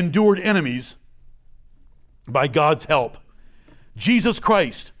meekly endured enemies by God's help. Jesus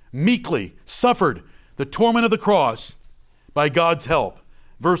Christ meekly suffered the torment of the cross by God's help.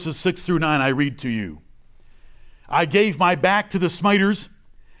 Verses 6 through 9 I read to you. I gave my back to the smiters,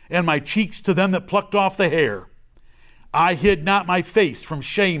 and my cheeks to them that plucked off the hair. I hid not my face from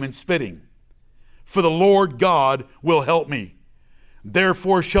shame and spitting. For the Lord God will help me.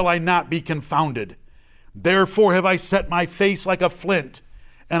 Therefore shall I not be confounded. Therefore have I set my face like a flint,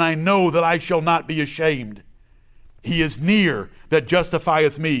 and I know that I shall not be ashamed. He is near that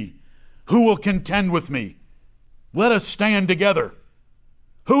justifieth me. Who will contend with me? Let us stand together.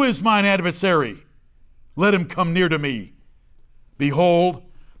 Who is mine adversary? Let him come near to me. Behold,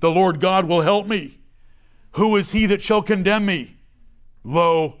 the Lord God will help me. Who is he that shall condemn me?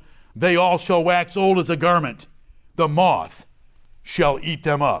 Lo, they all shall wax old as a garment. The moth shall eat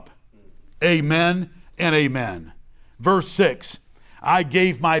them up. Amen and amen. Verse 6, I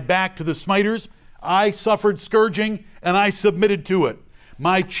gave my back to the smiters. I suffered scourging, and I submitted to it.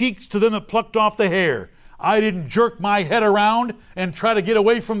 My cheeks to them that plucked off the hair. I didn't jerk my head around and try to get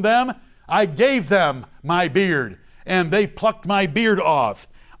away from them. I gave them my beard, and they plucked my beard off.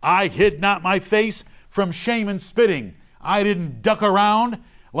 I hid not my face from shame and spitting. I didn't duck around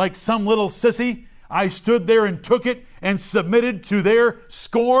like some little sissy. I stood there and took it and submitted to their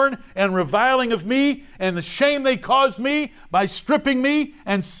scorn and reviling of me and the shame they caused me by stripping me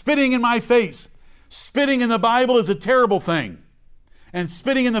and spitting in my face. Spitting in the Bible is a terrible thing. And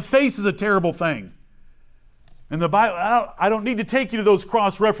spitting in the face is a terrible thing. And the Bible, I don't need to take you to those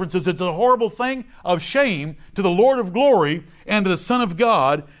cross references. It's a horrible thing of shame to the Lord of glory and to the Son of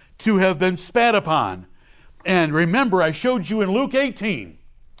God to have been spat upon. And remember, I showed you in Luke 18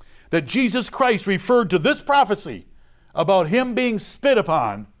 that Jesus Christ referred to this prophecy about Him being spit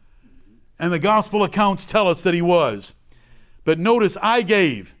upon, and the gospel accounts tell us that He was. But notice, I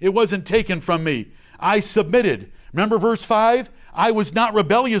gave. It wasn't taken from me. I submitted. Remember verse 5? I was not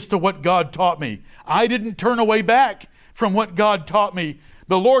rebellious to what God taught me. I didn't turn away back from what God taught me.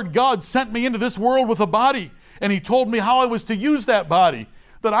 The Lord God sent me into this world with a body, and He told me how I was to use that body,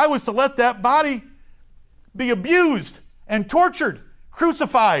 that I was to let that body be abused and tortured,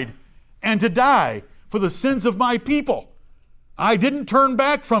 crucified, and to die for the sins of my people. I didn't turn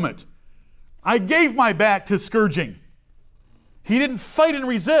back from it. I gave my back to scourging. He didn't fight and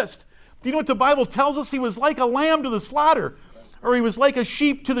resist. Do you know what the Bible tells us? He was like a lamb to the slaughter, or he was like a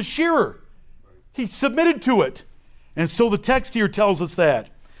sheep to the shearer. He submitted to it. And so the text here tells us that.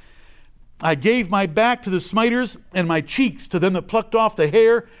 I gave my back to the smiters, and my cheeks to them that plucked off the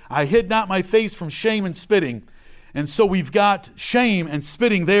hair. I hid not my face from shame and spitting. And so we've got shame and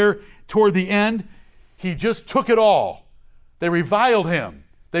spitting there toward the end. He just took it all. They reviled Him.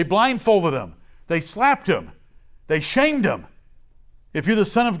 They blindfolded Him. They slapped Him. They shamed Him. If you're the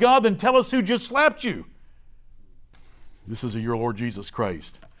Son of God, then tell us who just slapped you. This is your Lord Jesus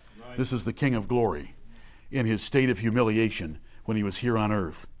Christ. Right. This is the King of glory in His state of humiliation when He was here on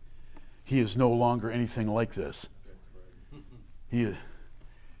earth. he is no longer anything like this.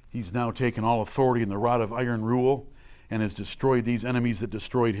 He's now taken all authority in the rod of iron rule and has destroyed these enemies that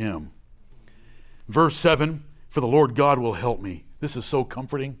destroyed him. Verse 7, for the Lord God will help me. This is so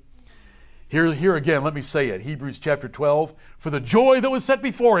comforting. Here again, let me say it. Hebrews chapter 12, for the joy that was set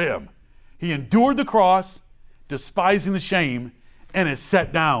before him, he endured the cross, despising the shame, and is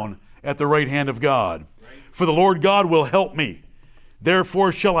set down at the right hand of God. For the Lord God will help me.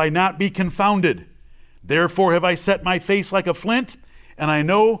 Therefore shall I not be confounded. Therefore have I set my face like a flint, and I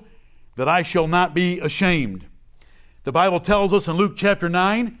know that I shall not be ashamed. The Bible tells us in Luke chapter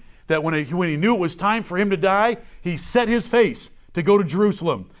 9 that when he knew it was time for him to die, he set his face to go to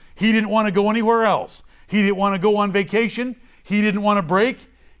Jerusalem. He didn't want to go anywhere else. He didn't want to go on vacation. He didn't want to break.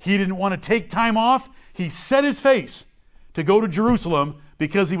 He didn't want to take time off. He set his face to go to Jerusalem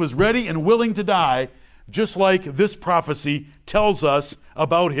because he was ready and willing to die, just like this prophecy tells us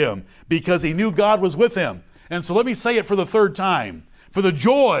about him, because he knew God was with him. And so let me say it for the third time. For the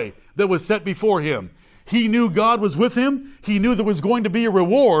joy that was set before him. He knew God was with him. He knew there was going to be a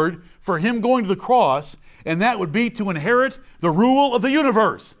reward for him going to the cross, and that would be to inherit the rule of the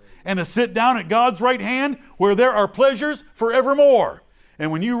universe and to sit down at God's right hand where there are pleasures forevermore.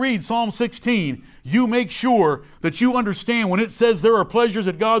 And when you read Psalm 16, you make sure that you understand when it says there are pleasures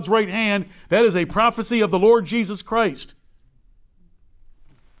at God's right hand, that is a prophecy of the Lord Jesus Christ.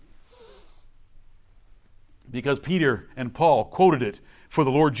 Because Peter and Paul quoted it for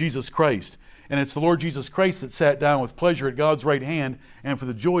the Lord Jesus Christ. And it's the Lord Jesus Christ that sat down with pleasure at God's right hand, and for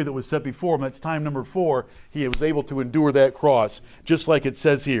the joy that was set before him, that's time number 4, he was able to endure that cross, just like it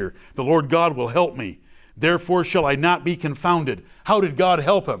says here. The Lord God will help me. Therefore shall I not be confounded. How did God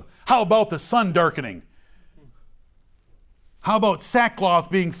help him? How about the sun darkening? How about sackcloth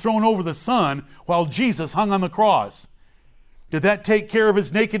being thrown over the sun while Jesus hung on the cross? Did that take care of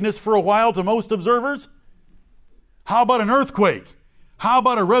his nakedness for a while to most observers? How about an earthquake? How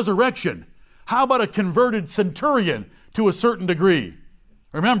about a resurrection? How about a converted centurion to a certain degree?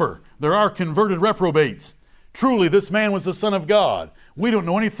 Remember, there are converted reprobates. Truly, this man was the Son of God. We don't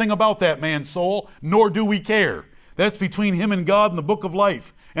know anything about that man's soul, nor do we care. That's between him and God in the book of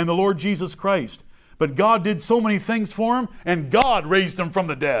life and the Lord Jesus Christ. But God did so many things for him, and God raised him from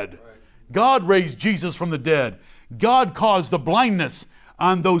the dead. God raised Jesus from the dead. God caused the blindness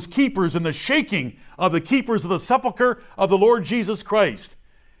on those keepers and the shaking of the keepers of the sepulcher of the Lord Jesus Christ.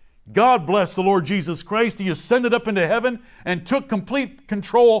 God bless the Lord Jesus Christ. He ascended up into heaven and took complete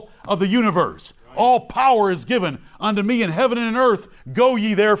control of the universe. All power is given unto me in heaven and in earth. Go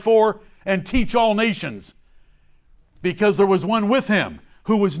ye therefore and teach all nations. Because there was one with him,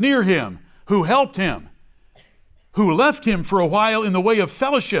 who was near him, who helped him, who left him for a while in the way of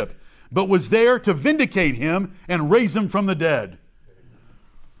fellowship, but was there to vindicate him and raise him from the dead.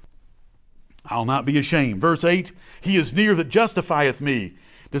 I'll not be ashamed. Verse 8, he is near that justifieth me.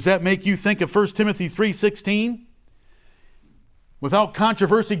 Does that make you think of 1 Timothy 3:16? Without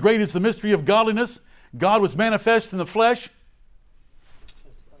controversy, great is the mystery of godliness. God was manifest in the flesh,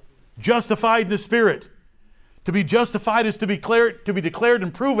 justified in the spirit. To be justified is to be declared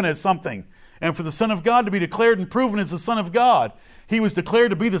and proven as something. And for the Son of God to be declared and proven as the Son of God. He was declared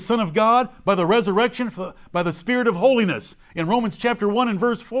to be the Son of God by the resurrection, by the Spirit of holiness. In Romans chapter 1 and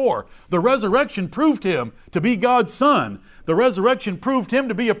verse 4, the resurrection proved him to be God's Son. The resurrection proved him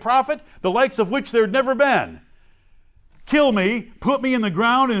to be a prophet, the likes of which there had never been. Kill me, put me in the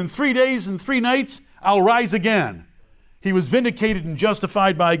ground, and in 3 days and 3 nights I'll rise again. He was vindicated and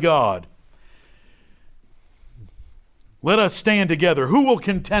justified by God. Let us stand together. Who will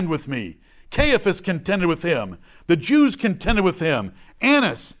contend with me? Caiaphas contended with him. The Jews contended with him.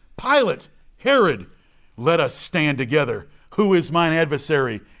 Annas, Pilate, Herod. Let us stand together. Who is mine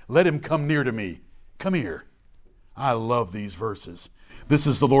adversary? Let him come near to me. Come here. I love these verses. This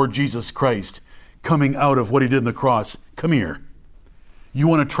is the Lord Jesus Christ coming out of what he did on the cross. Come here. You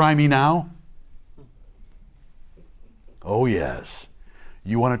want to try me now? Oh, yes.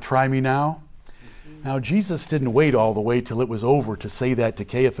 You want to try me now? Now, Jesus didn't wait all the way till it was over to say that to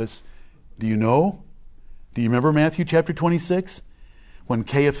Caiaphas. Do you know? Do you remember Matthew chapter 26? When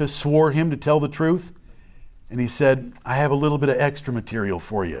Caiaphas swore him to tell the truth? And he said, I have a little bit of extra material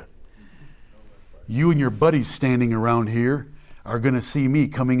for you. You and your buddies standing around here are going to see me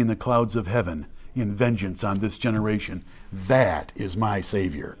coming in the clouds of heaven in vengeance on this generation. That is my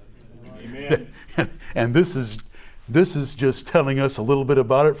Savior. Amen. And this is just telling us a little bit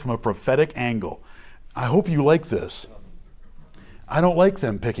about it from a prophetic angle. I hope you like this. I don't like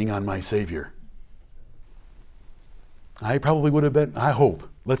them picking on my Savior. I probably would have been, I hope.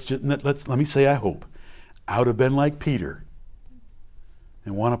 Let me say I hope. I would have been like Peter.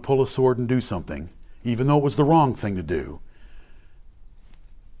 and want to pull a sword and do something, even though it was the wrong thing to do,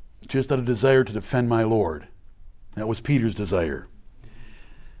 just out of desire to defend my Lord. That was Peter's desire.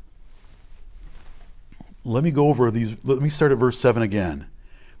 Let me go over these. Let me start at verse 7 again.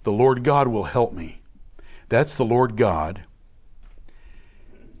 The Lord God will help me. That's the Lord God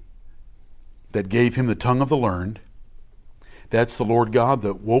that gave him the tongue of the learned. That's the Lord God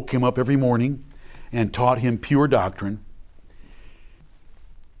that woke him up every morning and taught him pure doctrine.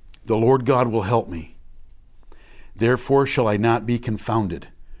 The Lord God will help me. Therefore shall I not be confounded.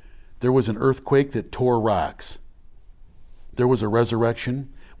 There was an earthquake that tore rocks. There was a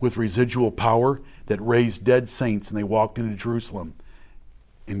resurrection with residual power that raised dead saints, and they walked into Jerusalem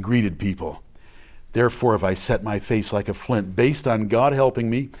and greeted people. Therefore have I set my face like a flint, based on God helping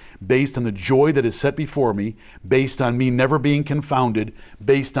me, based on the joy that is set before me, based on me never being confounded,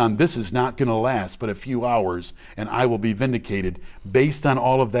 based on this is not going to last but a few hours and I will be vindicated. Based on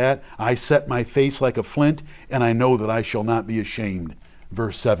all of that, I set my face like a flint, and I know that I shall not be ashamed.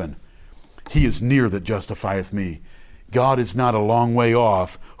 Verse 7, He is near that justifieth me. God is not a long way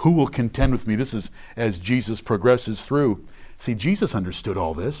off. Who will contend with me? This is as Jesus progresses through. See, Jesus understood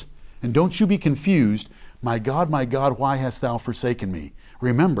all this. And don't you be confused. My God, why hast thou forsaken me?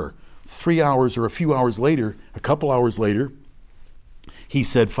 Remember, 3 hours or a few hours later, a couple hours later, he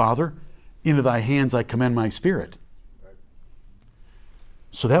said, Father, into thy hands I commend my spirit.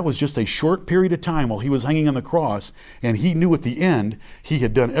 So that was just a short period of time while he was hanging on the cross, and he knew at the end he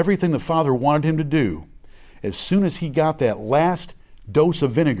had done everything the Father wanted him to do. As soon as he got that last dose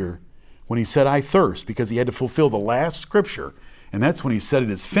of vinegar, when he said, I thirst, because he had to fulfill the last scripture, and that's when he said,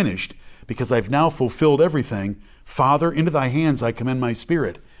 it is finished, because I've now fulfilled everything. Father, into thy hands I commend my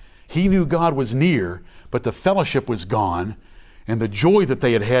spirit. He knew God was near, but the fellowship was gone, and the joy that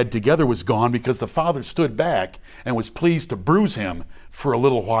they had had together was gone, because the Father stood back and was pleased to bruise him for a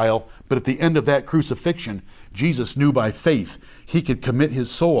little while. But at the end of that crucifixion, Jesus knew by faith he could commit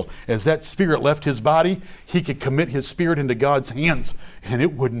his soul. As that spirit left his body, he could commit his spirit into God's hands, and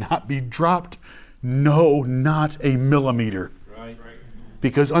it would not be dropped. No, not a millimeter.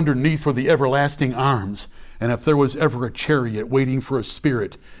 Because underneath were the everlasting arms. And if there was ever a chariot waiting for a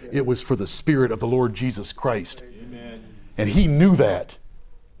spirit, it was for the Spirit of the Lord Jesus Christ. Amen. And he knew that.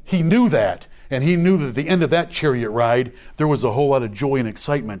 He knew that. And he knew that at the end of that chariot ride, there was a whole lot of joy and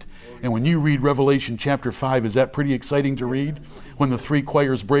excitement. And when you read Revelation chapter 5, is that pretty exciting to read? When the three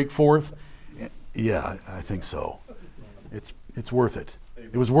choirs break forth? Yeah, I think so. It's worth it.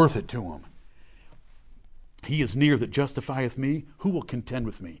 It was worth it to him. He is near that justifieth me. Who will contend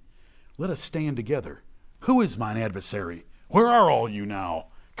with me? Let us stand together. Who is mine adversary? Where are all you now?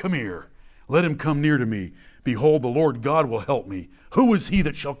 Come here. Let him come near to me. Behold, the Lord God will help me. Who is he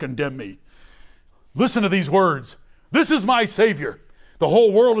that shall condemn me? Listen to these words. This is my Savior. The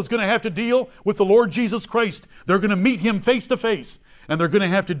whole world is going to have to deal with the Lord Jesus Christ. They're going to meet him face to face. And they're going to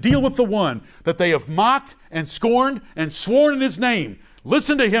have to deal with the one that they have mocked and scorned and sworn in his name.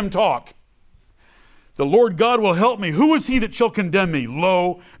 Listen to him talk. The Lord God will help me. Who is he that shall condemn me?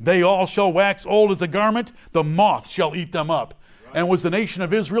 Lo, they all shall wax old as a garment. The moth shall eat them up. Right. And was the nation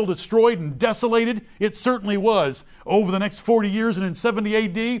of Israel destroyed and desolated? It certainly was. Over the next 40 years, and in 70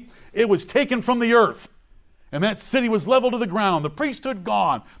 AD, it was taken from the earth. And that city was leveled to the ground. The priesthood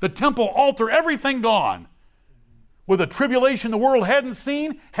gone. The temple, altar, everything gone. With a tribulation the world hadn't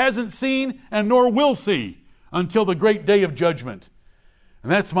seen, hasn't seen, and nor will see until the great day of judgment.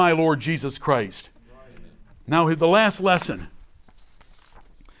 And that's my Lord Jesus Christ. Now, the last lesson.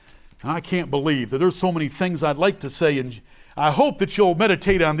 And I can't believe that there's so many things I'd like to say, and I hope that you'll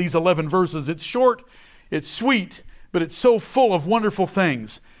meditate on these 11 verses. It's short, it's sweet, but it's so full of wonderful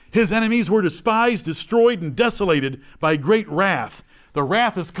things. His enemies were despised, destroyed, and desolated by great wrath. The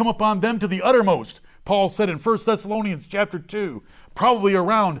wrath has come upon them to the uttermost. Paul said in 1 Thessalonians chapter 2, probably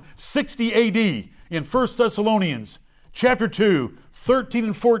around 60 AD, in 1 Thessalonians chapter 2, 13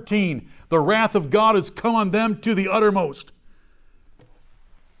 and 14, the wrath of God has come on them to the uttermost.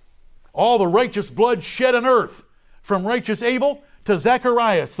 All the righteous blood shed on earth, from righteous Abel to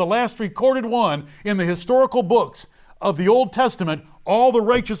Zacharias, the last recorded one in the historical books of the Old Testament, all the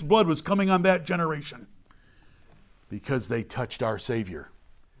righteous blood was coming on that generation because they touched our Savior.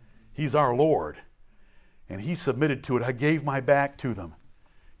 He's our Lord, and he submitted to it. I gave my back to them.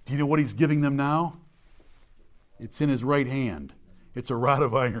 Do you know what he's giving them now? It's in his right hand. It's a rod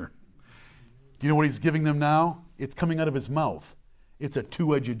of iron. Do you know what he's giving them now? It's coming out of his mouth. It's a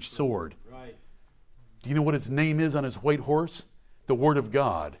two-edged sword. Right. Do you know what his name is on his white horse? The Word of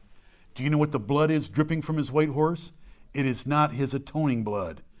God. Do you know what the blood is dripping from his white horse? It is not his atoning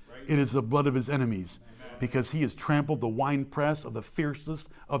blood. Right. It is the blood of his enemies, because he has trampled the winepress of the fiercest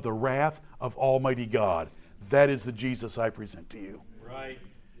of the wrath of Almighty God. That is the Jesus I present to you. Right.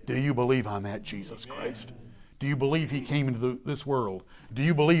 Do you believe on that Jesus Christ? Do you believe he came into this world? Do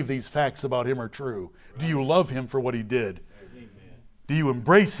you believe these facts about him are true? Do you love him for what he did? Do you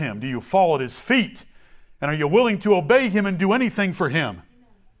embrace him? Do you fall at his feet? And are you willing to obey him and do anything for him?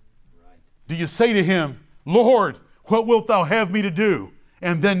 Do you say to him, Lord, what wilt thou have me to do?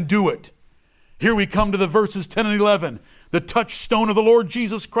 And then do it. Here we come to the verses 10 and 11. The touchstone of the Lord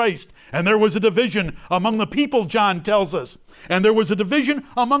Jesus Christ. And there was a division among the people, John tells us. And there was a division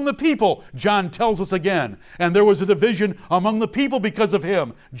among the people, John tells us again. And there was a division among the people because of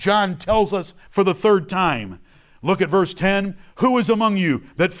him, John tells us for the third time. Look at verse 10. Who is among you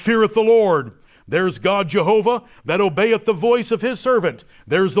that feareth the Lord? There's God Jehovah that obeyeth the voice of his servant.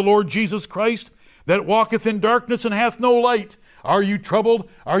 There's the Lord Jesus Christ that walketh in darkness and hath no light. Are you troubled?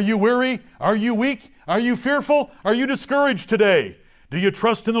 Are you weary? Are you weak? Are you fearful? Are you discouraged today? Do you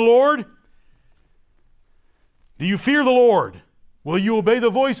trust in the Lord? Do you fear the Lord? Will you obey the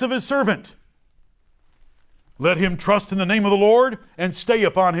voice of his servant? Let him trust in the name of the Lord and stay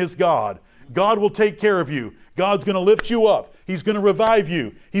upon his God. God will take care of you. God's going to lift you up. He's going to revive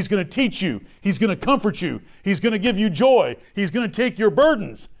you. He's going to teach you. He's going to comfort you. He's going to give you joy. He's going to take your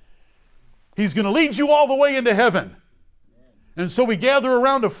burdens. He's going to lead you all the way into heaven. And so we gather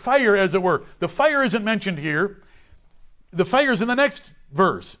around a fire, as it were. The fire isn't mentioned here. The fire is in the next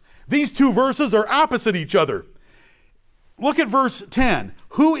verse. These two verses are opposite each other. Look at verse 10.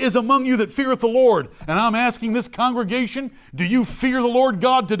 Who is among you that feareth the Lord? And I'm asking this congregation, do you fear the Lord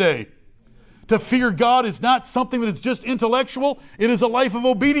God today? To fear God is not something that is just intellectual. It is a life of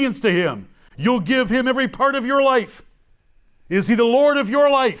obedience to him. You'll give him every part of your life. Is he the Lord of your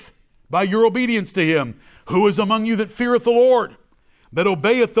life? By your obedience to him. Who is among you that feareth the Lord? That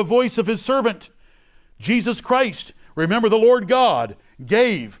obeyeth the voice of his servant? Jesus Christ. Remember, the Lord God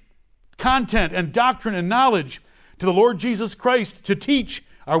gave content and doctrine and knowledge to the Lord Jesus Christ to teach.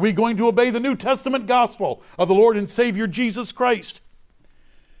 Are we going to obey the New Testament gospel of the Lord and Savior Jesus Christ?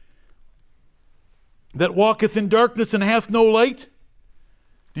 That walketh in darkness and hath no light?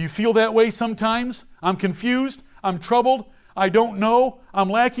 Do you feel that way sometimes? I'm confused. I'm troubled. I don't know. I'm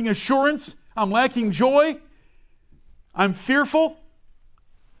lacking assurance. I'm lacking joy. I'm fearful.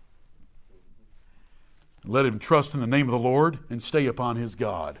 Let him trust in the name of the Lord and stay upon his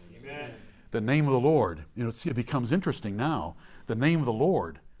God. Amen. The name of the Lord. It becomes interesting now. The name of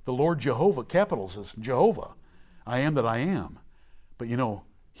the Lord Jehovah, capitals is Jehovah. I am that I am. But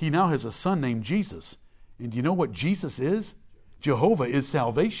he now has a son named Jesus. And do you know what Jesus is? Jehovah is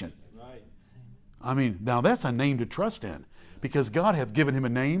salvation. Right. I mean, now that's a name to trust in. Because God hath given him a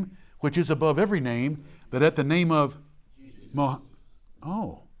name which is above every name, that at the name of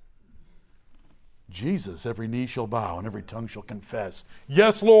Jesus, every knee shall bow and every tongue shall confess.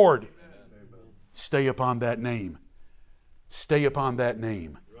 Yes, Lord. Stay upon that name. Stay upon that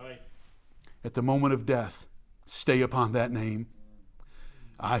name. Right. At the moment of death, stay upon that name.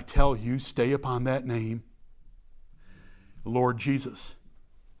 I tell you, stay upon that name. Lord Jesus,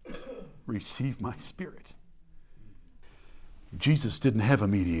 receive my spirit. Jesus didn't have a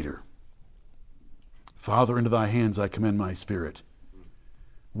mediator. Father, into thy hands I commend my spirit.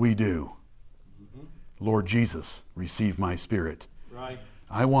 We do. Lord Jesus, receive my spirit. Right.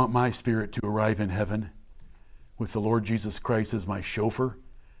 I want my spirit to arrive in heaven with the Lord Jesus Christ as my chauffeur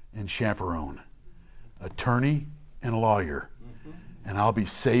and chaperone, attorney and lawyer, and I'll be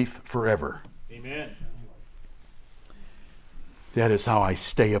safe forever. Amen. That is how I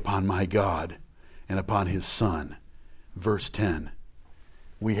stay upon my God and upon his Son. Verse 10.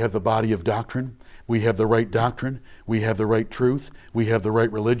 We have the body of doctrine. We have the right doctrine. We have the right truth. We have the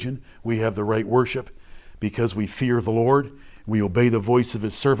right religion. We have the right worship because we fear the Lord. We obey the voice of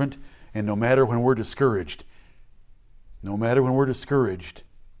his servant. And no matter when we're discouraged,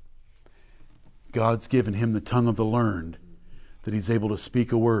 God's given him the tongue of the learned that he's able to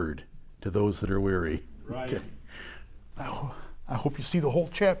speak a word to those that are weary. Right. Okay. I hope you see the whole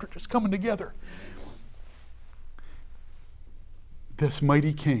chapter just coming together. This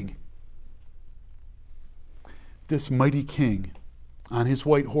mighty king on his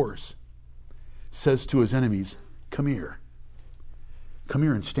white horse says to his enemies, come here. Come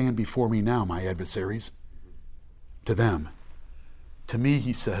here and stand before me now, my adversaries. To them. To me,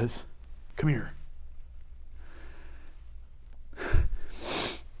 he says, come here.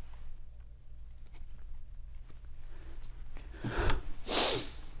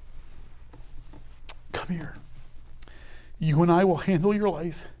 Come here. You and I will handle your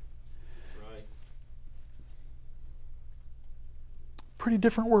life. Right. Pretty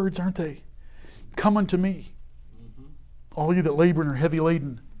different words, aren't they? Come unto me, all you that labor and are heavy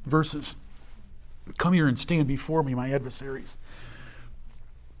laden, verses. Come here and stand before me, my adversaries.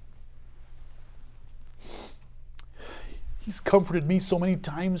 He's comforted me so many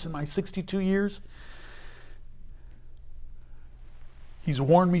times in my 62 years. He's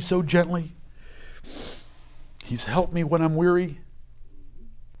warned me so gently. He's helped me when I'm weary.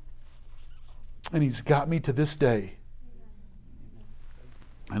 And He's got me to this day.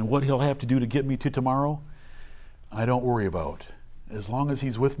 And what He'll have to do to get me to tomorrow, I don't worry about. As long as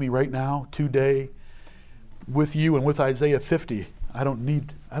He's with me right now, today, with you and with Isaiah 50, I don't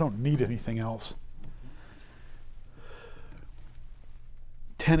need anything else.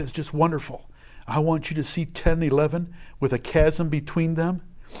 10 is just wonderful. I want you to see 10 and 11 with a chasm between them.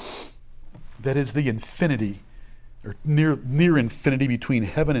 That is the infinity, or near infinity between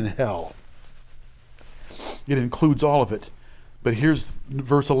heaven and hell. It includes all of it. But here's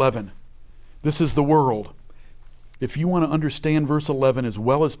verse 11. This is the world. If you want to understand verse 11 as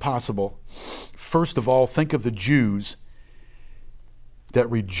well as possible, first of all, think of the Jews that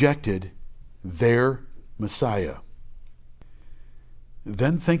rejected their Messiah.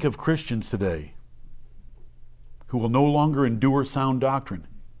 Then think of Christians today who will no longer endure sound doctrine,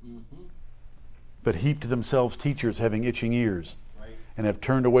 but heap to themselves teachers having itching ears, and have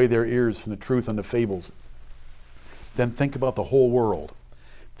turned away their ears from the truth unto fables. Then think about the whole world.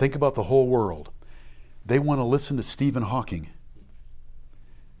 Think about the whole world. They want to listen to Stephen Hawking.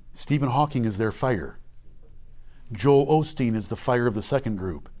 Stephen Hawking is their fire. Joel Osteen is the fire of the second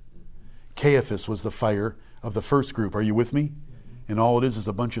group. Caiaphas was the fire of the first group. Are you with me? And all it is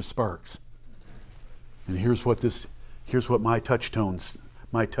a bunch of sparks. And here's what my touchstone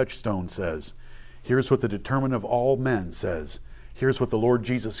says. Here's what the determinant of all men says. Here's what the Lord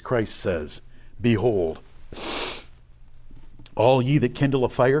Jesus Christ says. Behold, all ye that kindle a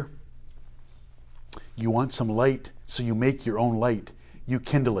fire, you want some light, so you make your own light. You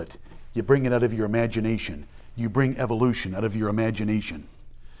kindle it. You bring it out of your imagination. You bring evolution out of your imagination.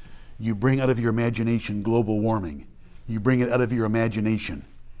 You bring out of your imagination global warming. You bring it out of your imagination.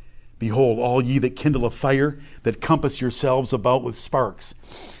 Behold, all ye that kindle a fire, that compass yourselves about with sparks.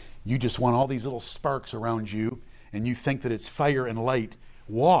 You just want all these little sparks around you, and you think that it's fire and light.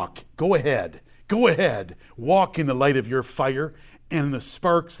 Walk. Go ahead. Go ahead. Walk in the light of your fire, and in the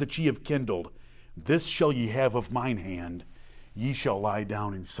sparks that ye have kindled. This shall ye have of mine hand. Ye shall lie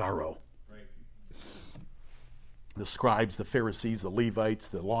down in sorrow. The scribes, the Pharisees, the Levites,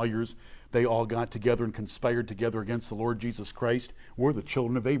 the lawyers, they all got together and conspired together against the Lord Jesus Christ. We're the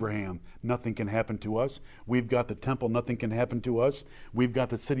children of Abraham. Nothing can happen to us. We've got the temple. Nothing can happen to us. We've got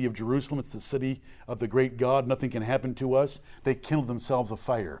the city of Jerusalem. It's the city of the great God. Nothing can happen to us. They kindled themselves a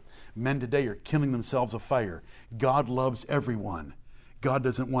fire. Men today are kindling themselves a fire. God loves everyone. God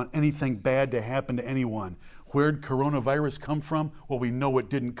doesn't want anything bad to happen to anyone. Where'd coronavirus come from? Well, we know it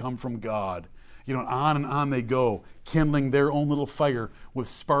didn't come from God. You know, on and on they go, kindling their own little fire with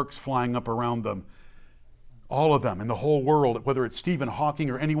sparks flying up around them. All of them in the whole world, whether it's Stephen Hawking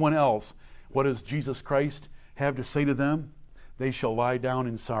or anyone else, what does Jesus Christ have to say to them? They shall lie down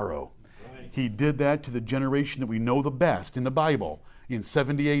in sorrow. Right. He did that to the generation that we know the best in the Bible. In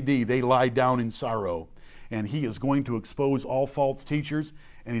 70 AD, they lie down in sorrow. And He is going to expose all false teachers,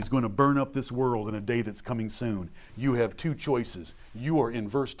 and He's going to burn up this world in a day that's coming soon. You have two choices. You are in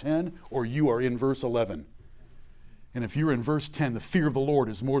verse 10 or you are in verse 11. And if you're in verse 10, the fear of the Lord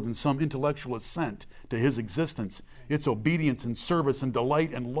is more than some intellectual assent to His existence. It's obedience and service and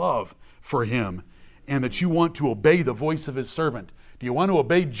delight and love for Him, and that you want to obey the voice of His servant. Do you want to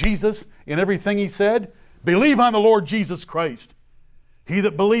obey Jesus in everything He said? Believe on the Lord Jesus Christ. He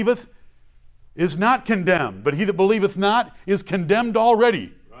that believeth is not condemned, but he that believeth not is condemned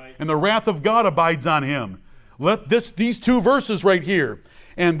already. Right. And the wrath of God abides on him. Let these two verses right here,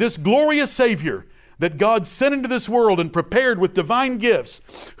 and this glorious Savior that God sent into this world and prepared with divine gifts,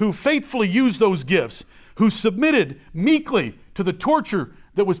 who faithfully used those gifts, who submitted meekly to the torture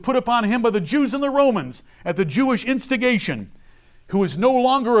that was put upon Him by the Jews and the Romans at the Jewish instigation, who is no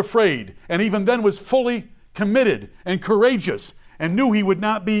longer afraid, and even then was fully committed and courageous, and knew He would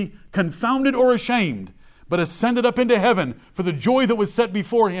not be confounded or ashamed, but ascended up into heaven for the joy that was set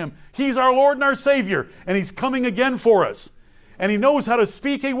before Him. He's our Lord and our Savior, and He's coming again for us. And He knows how to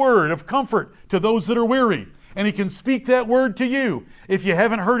speak a word of comfort to those that are weary. And He can speak that word to you. If you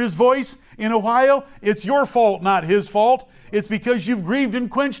haven't heard His voice in a while, it's your fault, not His fault. It's because you've grieved and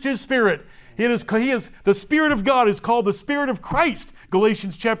quenched His Spirit. The Spirit of God is called the Spirit of Christ.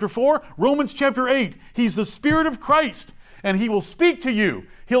 Galatians chapter 4, Romans chapter 8. He's the Spirit of Christ. And He will speak to you.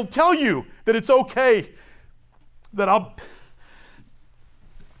 He'll tell you that it's okay, that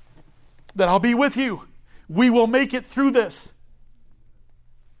that I'll be with you. We will make it through this.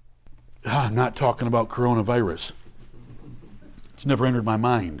 I'm not talking about coronavirus. It's never entered my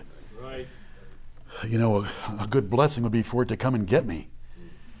mind. Right. You know, a good blessing would be for it to come and get me.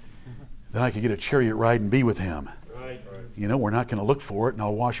 Then I could get a chariot ride and be with him. Right. You know, we're not going to look for it, and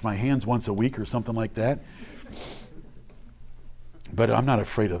I'll wash my hands once a week or something like that. But I'm not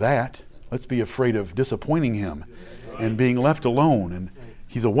afraid of that. Let's be afraid of disappointing him and being left alone. And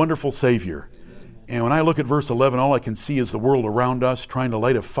he's a wonderful Savior. And when I look at verse 11, all I can see is the world around us trying to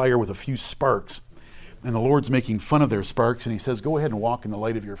light a fire with a few sparks. And the Lord's making fun of their sparks, and he says, go ahead and walk in the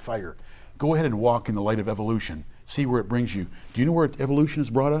light of your fire. Go ahead and walk in the light of evolution. See where it brings you. Do you know where evolution has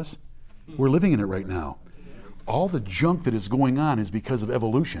brought us? We're living in it right now. All the junk that is going on is because of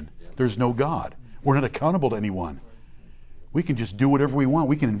evolution. There's no God. We're not accountable to anyone. We can just do whatever we want.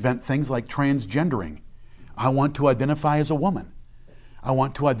 We can invent things like transgendering. I want to identify as a woman. I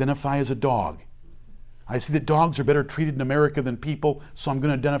want to identify as a dog. I see that dogs are better treated in America than people, so I'm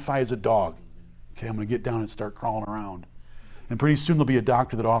going to identify as a dog. Okay, I'm going to get down and start crawling around. And pretty soon there'll be a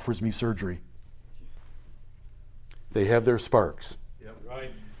doctor that offers me surgery. They have their sparks. Yep.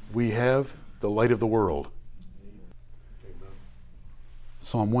 Right. We have the light of the world.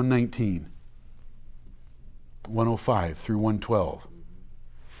 Psalm 119, 105 through 112.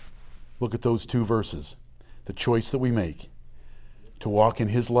 Look at those two verses. The choice that we make. To walk in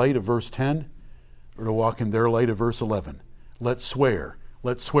his light of verse 10 or to walk in their light of verse 11. Let's swear.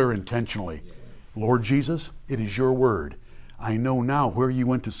 Let's swear intentionally. Lord Jesus, it is your word. I know now where you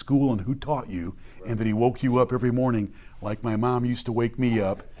went to school and who taught you, and that he woke you up every morning like my mom used to wake me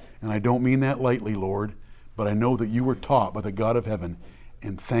up. And I don't mean that lightly, Lord, but I know that you were taught by the God of heaven.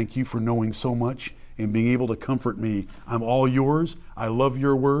 And thank you for knowing so much and being able to comfort me. I'm all yours. I love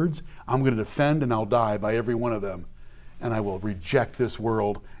your words. I'm going to defend and I'll die by every one of them. And I will reject this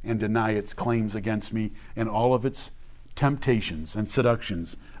world and deny its claims against me, and all of its temptations and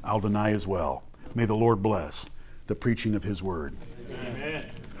seductions I'll deny as well. May the Lord bless the preaching of his word. Amen.